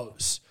your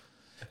toes.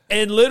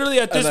 And literally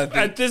at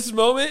this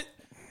moment,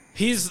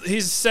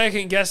 he's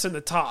second guessing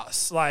the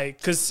toss, like,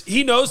 because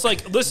he knows,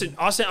 like, listen,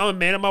 Austin, I'm a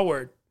man of my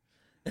word.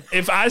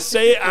 If I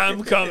say it,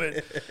 I'm coming.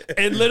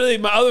 And literally,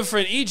 my other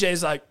friend EJ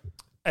is like,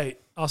 "Hey,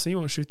 Austin, you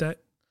want to shoot that?"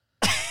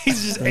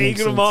 He's just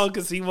egging them on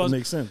because he wants. That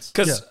makes sense.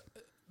 Because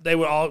they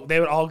would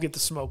all get the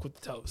smoke with the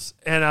toes.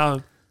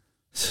 And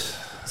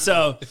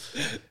so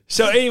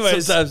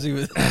anyways, Sometimes he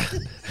would.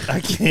 I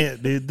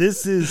can't, dude.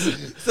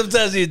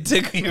 Sometimes he'd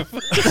tickle your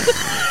foot.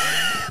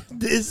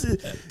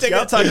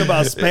 Y'all talking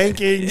about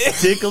spankings,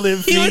 tickling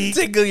He would feet.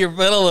 tickle your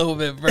foot a little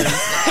bit first.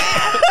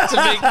 to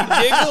make you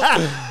jiggle,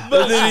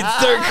 but then he'd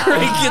start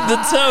cranking the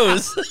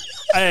toes.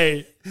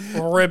 Hey,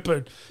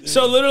 ripping.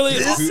 So literally,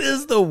 This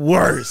is the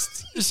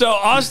worst. so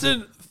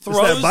Austin It's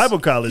throws. that Bible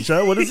college,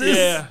 huh? What is this?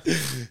 Yeah.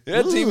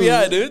 Yeah,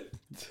 TBI, dude.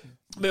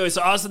 Anyway,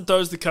 so Austin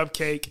throws the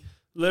cupcake,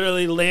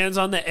 literally lands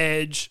on the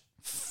edge,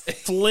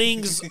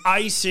 flings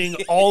icing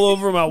all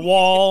over my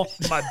wall,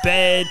 my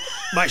bed,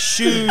 my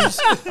shoes,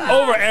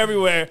 over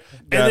everywhere.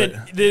 And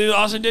then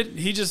Austin did,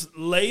 he just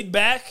laid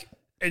back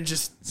and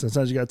just,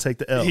 Sometimes you got to take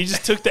the L. he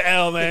just took the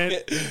L, man.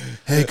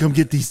 Hey, come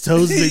get these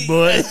toes, big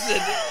boy.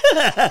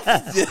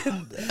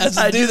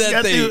 I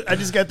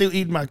just got through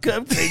eating my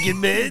cupcake in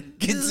bed.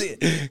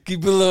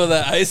 Keep a little of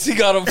that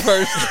icing on him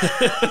first.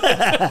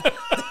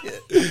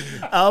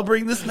 I'll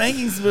bring the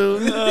spanking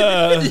spoon.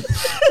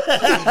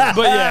 But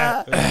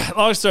yeah,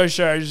 long story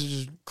short, I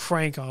just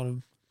crank on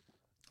him.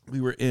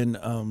 We were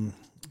in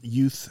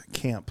youth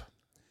camp,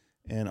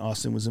 and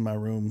Austin was in my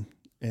room,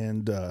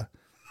 and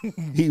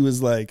he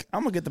was like,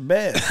 "I'm gonna get the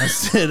bed." I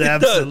said,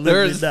 "Absolutely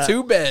There's not."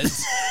 two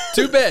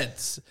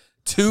beds,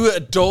 two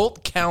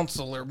adult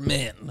counselor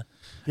men,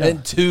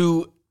 and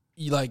two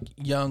like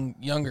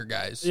younger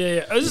guys.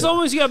 Yeah. Is this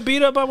almost you got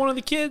beat up by one of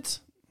the kids?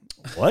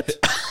 What?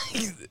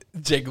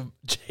 Jacob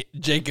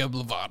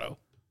Lovato.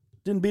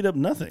 Didn't beat up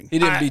nothing. He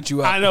didn't beat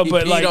you up. I know, he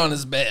but peed like on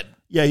his bed.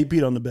 Yeah, he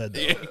peed on the bed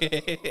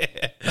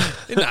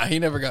though. Nah, he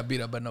never got beat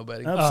up by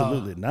nobody.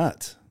 Absolutely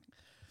not.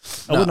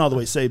 I wasn't all the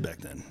way saved back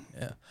then.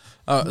 Yeah.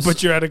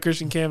 but you're at a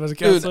Christian camp as a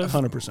counselor?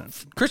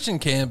 100%. Christian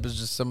camp is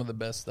just some of the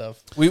best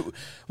stuff. We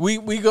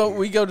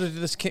go to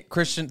this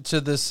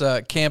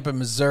camp in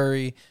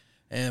Missouri,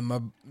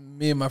 and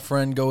me and my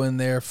friend go in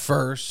there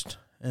first,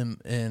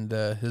 and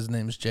his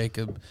name's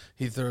Jacob.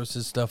 He throws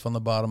his stuff on the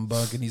bottom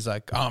bunk, and he's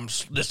like,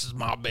 "This is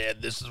my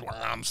bed. This is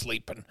where I'm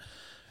sleeping."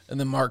 And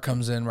then Mark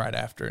comes in right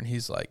after, and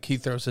he's like, he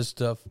throws his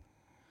stuff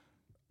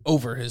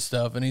over his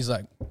stuff, and he's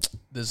like,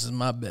 "This is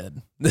my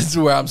bed. This is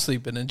where I'm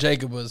sleeping." And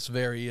Jacob was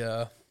very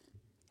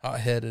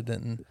hot-headed,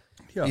 and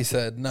he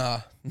said,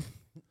 "Nah."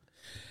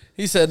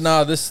 He said,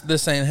 "Nah,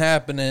 this ain't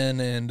happening,"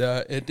 and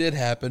it did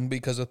happen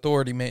because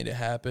authority made it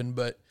happen.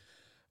 But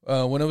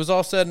when it was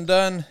all said and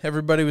done,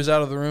 everybody was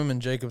out of the room,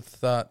 and Jacob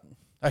thought,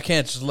 "I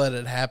can't just let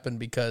it happen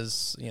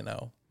because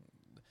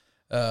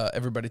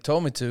everybody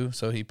told me to."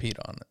 So he peed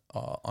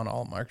on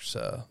all Mark's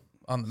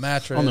on the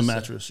mattress. On the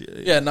mattress,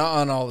 Yeah, not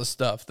on all the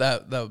stuff.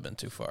 That would have been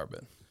too far,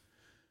 but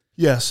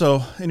Yeah,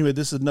 so anyway,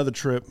 this is another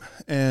trip,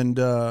 and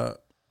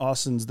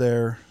Austin's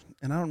there,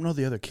 and I don't know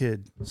the other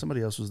kid.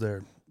 Somebody else was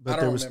there. But I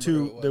don't remember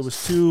who it was. There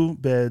was two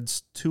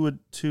beds, two we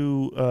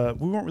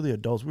weren't really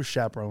adults, we were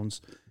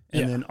chaperones,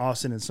 and then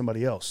Austin and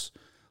somebody else.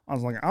 I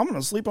was like, "I'm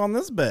gonna sleep on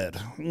this bed."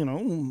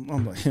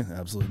 I'm like,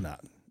 "Absolutely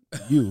not.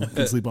 You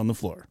can sleep on the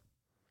floor."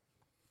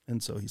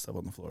 And so he slept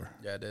on the floor.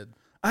 yeah, I did.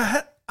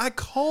 I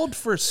called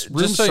for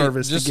room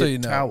service to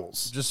get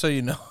towels. Just so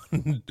you know,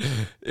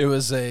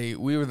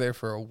 we were there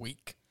for a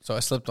week. So I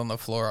slept on the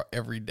floor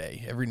every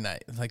day, every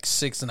night, like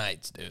 6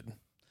 nights, dude.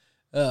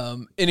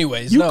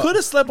 Anyways, You could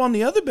have slept on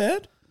the other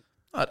bed.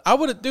 I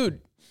would have,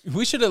 dude.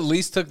 We should at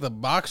least took the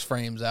box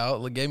frames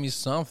out. Like, gave me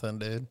something,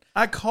 dude.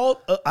 I called.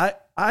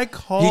 I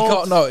called.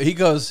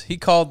 He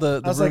called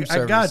the I was room like,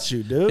 service. "I got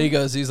you, dude."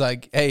 He's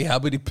like, "Hey, how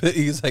many?"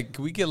 He's like,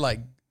 "Can we get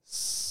like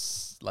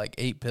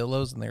 8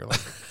 pillows?" And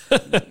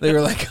they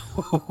were like,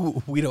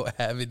 "We don't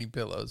have any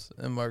pillows."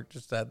 And Mark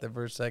just sat there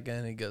for a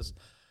second, and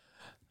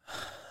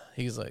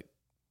he's like,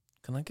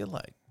 "Can I get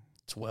like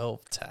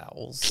 12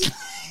 towels?"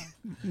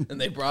 And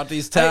they brought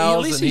these towels.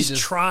 At least and he's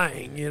just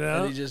trying,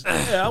 And he just,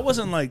 Yeah, I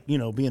wasn't like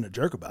being a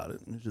jerk about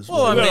it. It just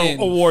Well, I'm I going mean-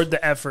 to award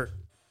the effort.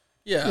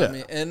 yeah. I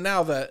mean, and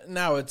now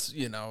it's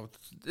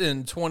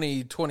in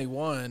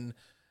 2021,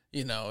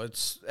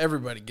 it's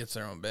everybody gets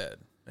their own bed.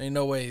 Ain't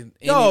no way.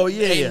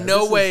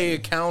 Way a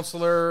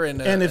counselor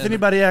and if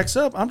anybody acts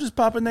up, I'm just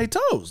popping their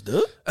toes,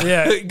 dude.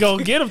 Yeah, go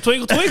get them,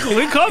 twinkle, twinkle.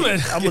 We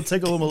coming. I'm gonna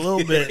tickle them a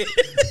little bit,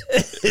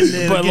 and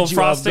then Put a little get you off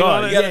frosting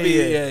guard. on it.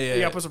 yeah.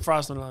 You got to put some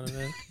frosting on it,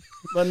 man.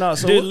 But no,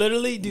 so Dude,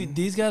 literally,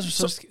 these guys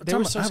were they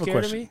were so I have a scared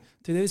of question. me.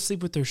 Dude, they would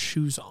sleep with their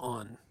shoes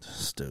on.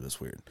 dude,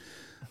 that's weird.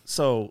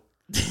 So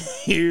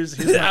here's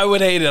my, I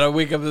would hate it. I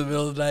wake up in the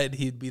middle of the night and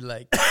he'd be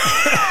like,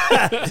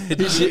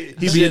 he'd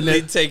be in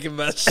there. taking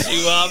my shoe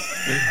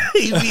off.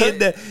 He'd be in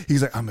there.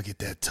 He's like, "I'm gonna get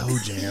that toe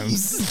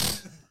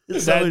jams."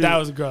 That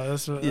was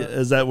gross. That's Yeah,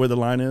 is that where the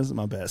line is?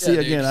 My bad. See, Yeah,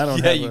 again, dude. I don't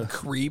Yeah, have you a...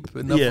 creep.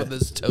 Enough Yeah. with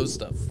this toe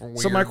stuff. So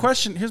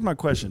here's my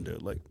question,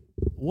 dude. Like,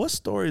 what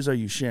stories are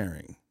you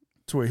sharing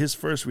to where his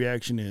first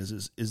reaction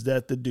is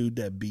that the dude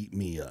that beat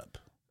me up?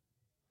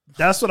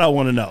 That's what I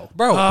want to know.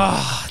 Bro,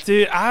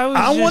 dude, I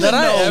wanna did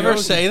I know. ever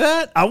say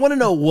that? I want to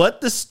know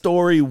what the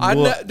story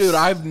was. Dude,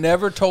 I've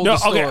never told No, the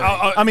story.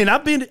 okay. I mean,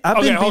 I've been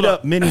hold beat on.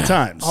 up many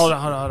times. Hold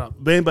on.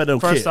 But anybody don't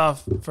First care.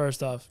 off,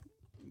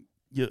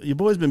 Your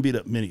boy's been beat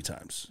up many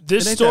times.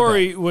 this It ain't that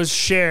story was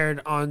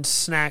shared on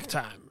Snack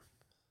Time.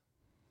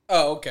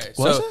 Oh, okay.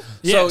 Was so, it?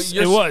 Yes,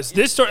 you're- it was.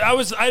 This story, I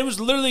was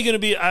literally going to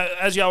be,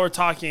 as y'all were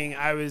talking,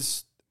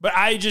 but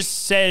I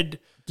just said,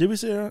 Did we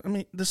say? I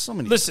mean, there's so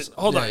many. listen,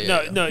 hold on.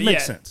 Yeah. No, Makes yeah.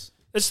 sense.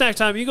 It's snack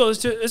time. You go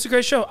listen to it. It's a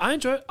great show. I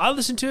enjoy it. I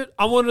listen to it.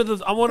 I'm one of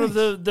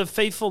the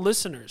faithful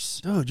listeners.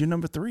 Dude, you're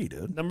number 3,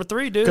 dude. Number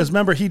 3, dude. Because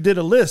remember, he did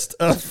a list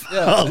of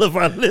all of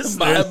our listeners.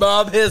 My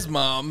mom, his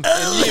mom,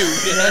 and you.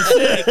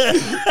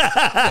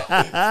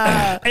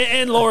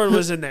 and Lauren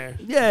was in there.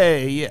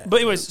 Yeah. But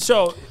anyways,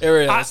 so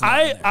Ariel is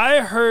not in I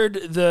heard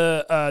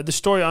the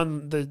story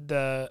on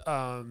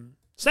the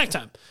snack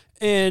time,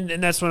 and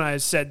that's when I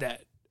said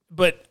that.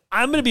 But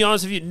I'm going to be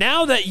honest with you.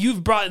 Now that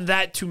you've brought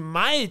that to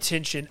my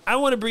attention, I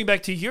want to bring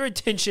back to your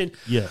attention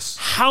Yes.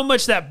 how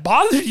much that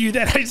bothered you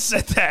that I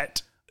said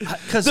that.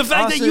 Because The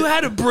fact that you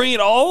had to bring it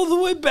all the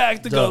way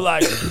back to go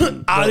like,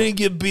 I didn't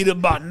get beat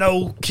up by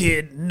no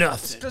kid,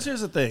 nothing. Because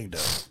here's the thing,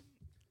 dude.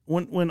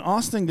 When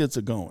Austin gets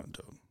it going,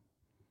 dude,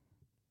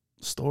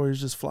 stories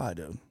just fly,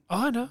 dude.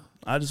 Oh, I know.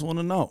 I just want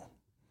to know.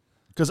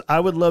 Because I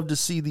would love to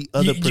see the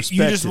other perspective.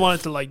 You just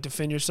wanted to like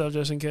defend yourself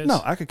just in case?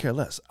 No, I could care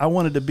less. I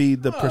wanted to be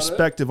the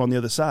perspective on the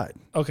other side.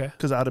 Okay.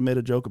 Because I'd have made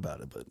a joke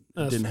about it, but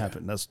it didn't fair.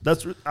 happen.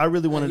 That's I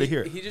really wanted to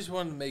hear it. He just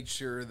wanted to make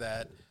sure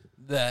that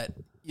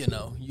you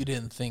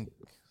didn't think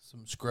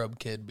some scrub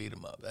kid beat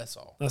him up. That's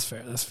all. That's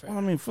fair. That's fair. Well,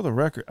 I mean, for the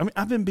record,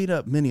 I've been beat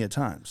up many a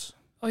times.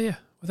 Oh, yeah.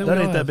 Well, That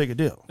ain't that big a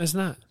deal. It's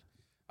not.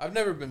 I've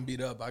never been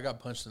beat up. I got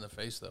punched in the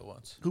face though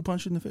once. Who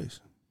punched you in the face?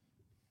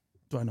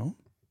 Do I know him?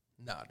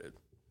 Nah, dude.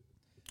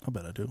 I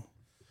bet I do.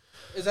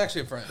 It's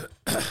actually a friend.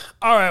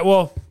 All right.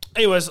 Well,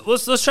 anyways,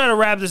 let's try to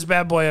wrap this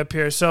bad boy up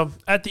here. So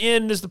at the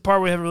end is the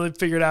part we haven't really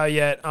figured out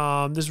yet.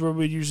 This is where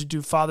we usually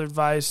do father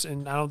advice,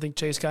 and I don't think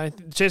Chase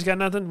got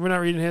nothing. We're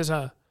not reading his,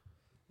 huh?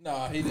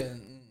 No, he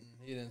didn't.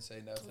 He didn't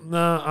say nothing.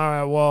 No. All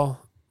right. Well,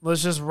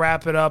 let's just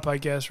wrap it up, I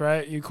guess.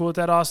 Right? You cool with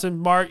that, Austin?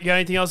 Mark, you got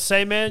anything else to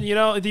say, man? You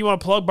know, do you want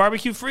to plug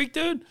Barbecue Freak,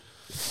 dude?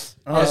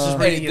 Just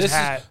reading his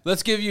hat.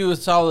 Let's give you a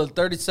solid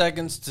 30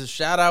 seconds to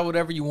shout out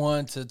whatever you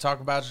want, to talk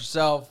about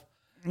yourself.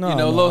 A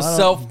little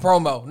self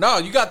promo. No,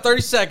 you got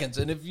 30 seconds.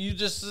 And if you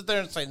just sit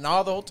there and say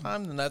no the whole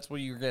time, then that's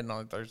what you're getting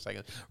on 30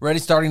 seconds. Ready,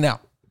 starting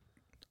now.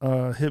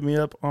 Hit me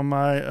up on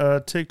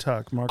my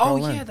TikTok, Mark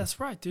All In. Yeah, that's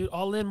right, dude.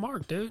 All in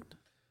Mark, dude.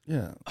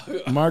 Yeah.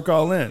 Mark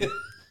All In.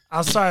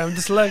 I'm sorry, I'm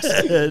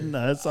dyslexic.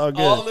 No, it's all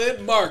good. All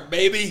in Mark,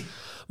 baby.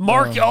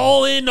 Mark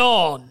all in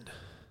on.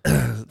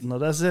 No,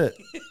 that's it.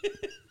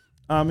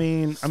 I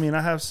mean,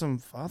 I have some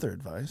father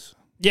advice.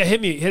 Yeah,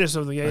 hit us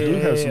something.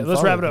 Yeah. some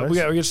Let's wrap it father up.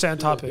 We're gonna stay on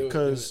topic.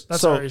 Because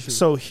That's our issue.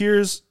 So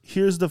here's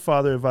the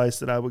father advice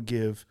that I would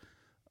give.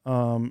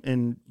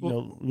 And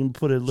you can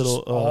put a little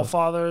all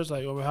fathers,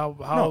 like how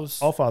no,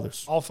 all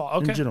fathers,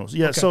 okay. in general.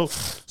 Yeah. Okay.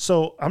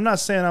 So I'm not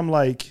saying I'm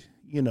like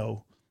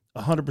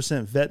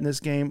 100% vet in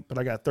this game, but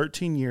I got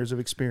 13 years of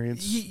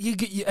experience,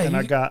 and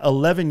I got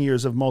 11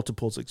 years of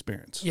multiples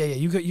experience. Yeah.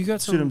 You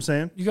got some. See what I'm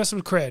saying? You got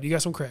some cred. You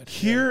got some cred.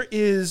 Here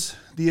is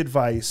the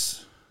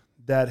advice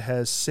that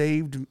has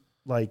saved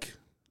like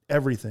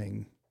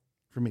everything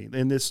for me.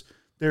 And there's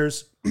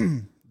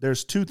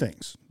two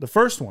things. The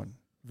first one,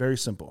 very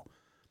simple.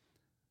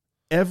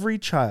 Every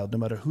child, no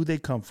matter who they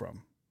come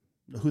from,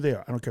 who they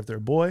are, I don't care if they're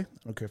a boy,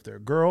 I don't care if they're a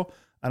girl,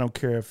 I don't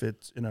care if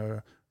it's in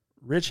a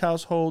rich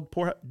household,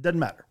 poor, doesn't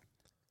matter.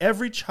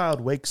 Every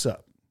child wakes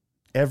up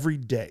every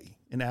day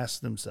and asks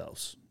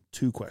themselves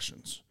two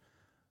questions.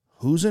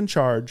 Who's in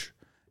charge,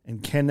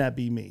 and can that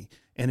be me?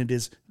 And it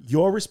is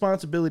your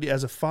responsibility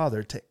as a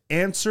father to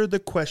answer the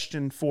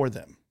question for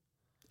them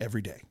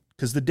every day.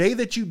 Because the day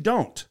that you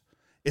don't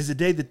is the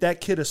day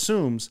that kid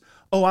assumes,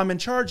 oh, I'm in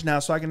charge now,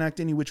 so I can act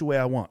any which way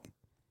I want.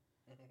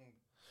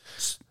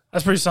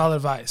 That's pretty solid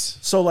advice.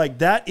 So like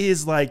that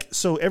is like,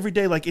 so every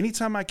day, like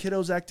anytime my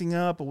kiddo's acting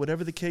up or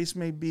whatever the case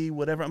may be,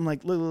 whatever, I'm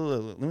like,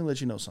 look, let me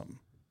let you know something.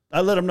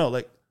 I let them know,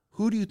 like,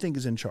 who do you think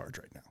is in charge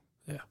right now?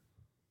 Yeah.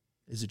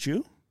 Is it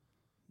you?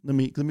 Let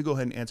me go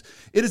ahead and answer.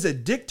 It is a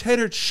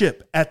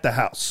dictatorship at the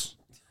house.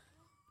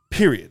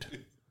 Period.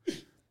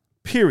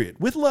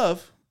 With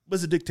love,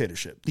 was a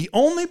dictatorship. The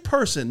only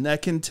person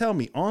that can tell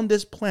me on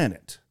this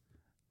planet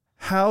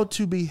how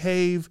to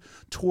behave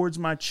towards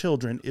my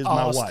children is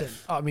my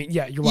wife. I mean,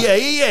 yeah, you're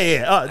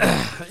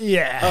right.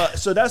 Yeah.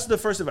 So that's the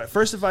first advice.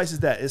 First advice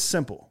is that it's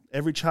simple.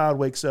 Every child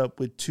wakes up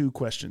with two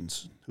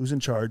questions. Who's in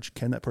charge?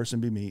 Can that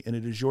person be me? And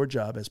it is your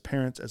job as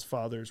parents, as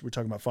fathers. We're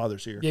talking about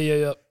fathers here.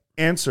 Yeah.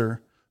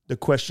 Answer the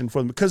question for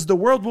them, because the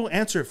world will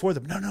answer it for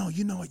them. No,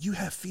 you know what? You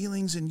have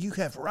feelings and you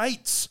have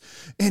rights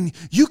and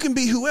you can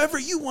be whoever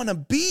you want to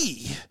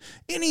be.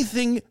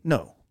 Anything.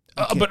 No.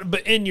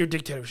 But in your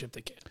dictatorship,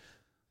 they can't.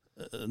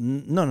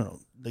 No,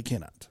 they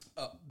cannot.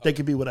 They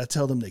can be what I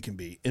tell them they can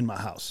be in my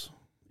house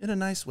in a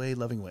nice way,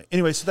 loving way.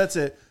 Anyway, so that's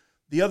it.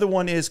 The other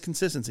one is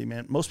consistency,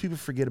 man. Most people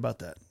forget about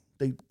that.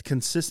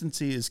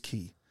 Consistency is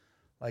key.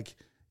 Like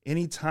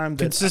anytime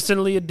that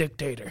Consistently a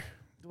dictator.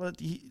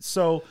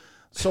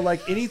 So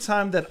like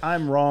anytime that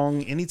I'm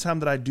wrong, anytime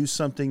that I do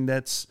something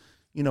that's,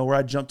 where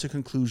I jump to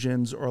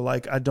conclusions or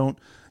like I don't,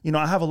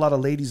 I have a lot of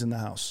ladies in the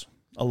house,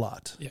 a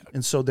lot. Yeah.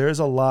 And so there's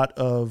a lot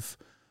of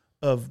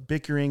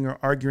bickering or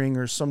arguing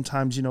or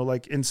sometimes,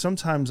 and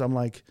sometimes I'm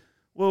like,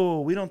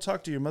 whoa, we don't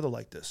talk to your mother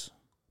like this.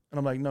 And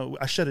I'm like, no,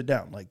 I shut it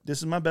down. Like, this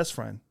is my best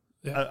friend.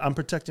 Yeah. I'm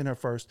protecting her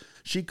first.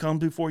 She comes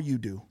before you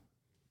do.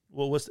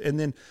 Well, and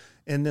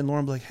then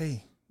Lauren be like,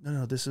 hey,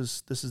 no, this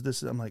is.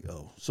 I'm like,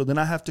 oh. So then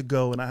I have to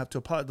go and I have to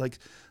apologize. Like,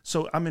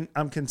 so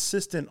I'm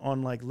consistent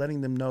on like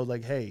letting them know,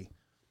 like, hey,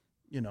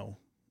 you know,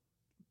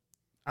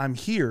 I'm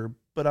here,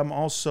 but I'm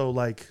also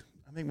like,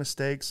 I make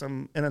mistakes. So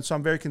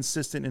I'm very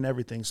consistent in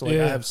everything. So like,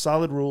 I have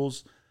solid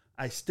rules.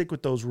 I stick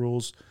with those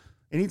rules.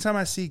 Anytime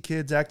I see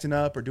kids acting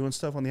up or doing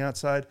stuff on the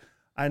outside,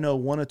 I know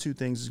one of two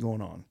things is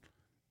going on.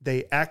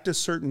 They act a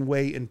certain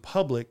way in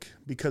public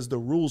because the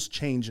rules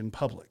change in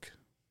public.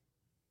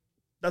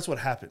 That's what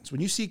happens.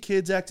 When you see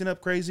kids acting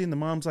up crazy and the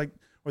mom's like,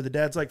 or the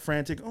dad's like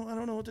frantic, oh, I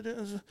don't know what to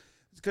do.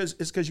 It's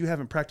because you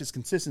haven't practiced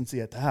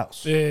consistency at the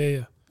house.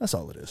 Yeah. That's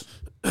all it is.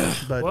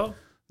 But Well,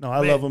 no,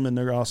 I love them and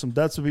they're awesome.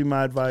 That's would be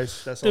my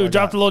advice. That's all I dude,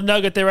 dropped got. a little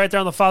nugget there right there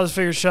on the Father's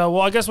Figure Show.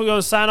 Well, I guess we're going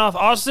to sign off.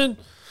 Austin?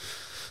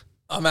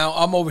 I'm out.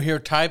 I'm over here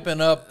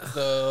typing up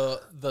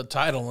the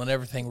title and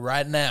everything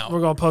right now. We're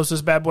going to post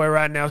this bad boy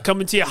right now.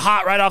 Coming to you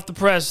hot right off the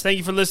press. Thank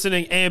you for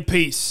listening and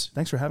peace.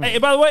 Thanks for having Hey, me.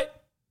 and by the way,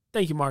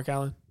 thank you, Mark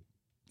Allen.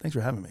 Thanks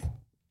for having me.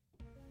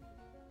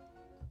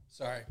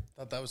 Sorry,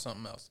 thought that was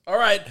something else. All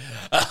right,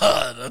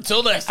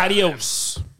 until next time. Adios.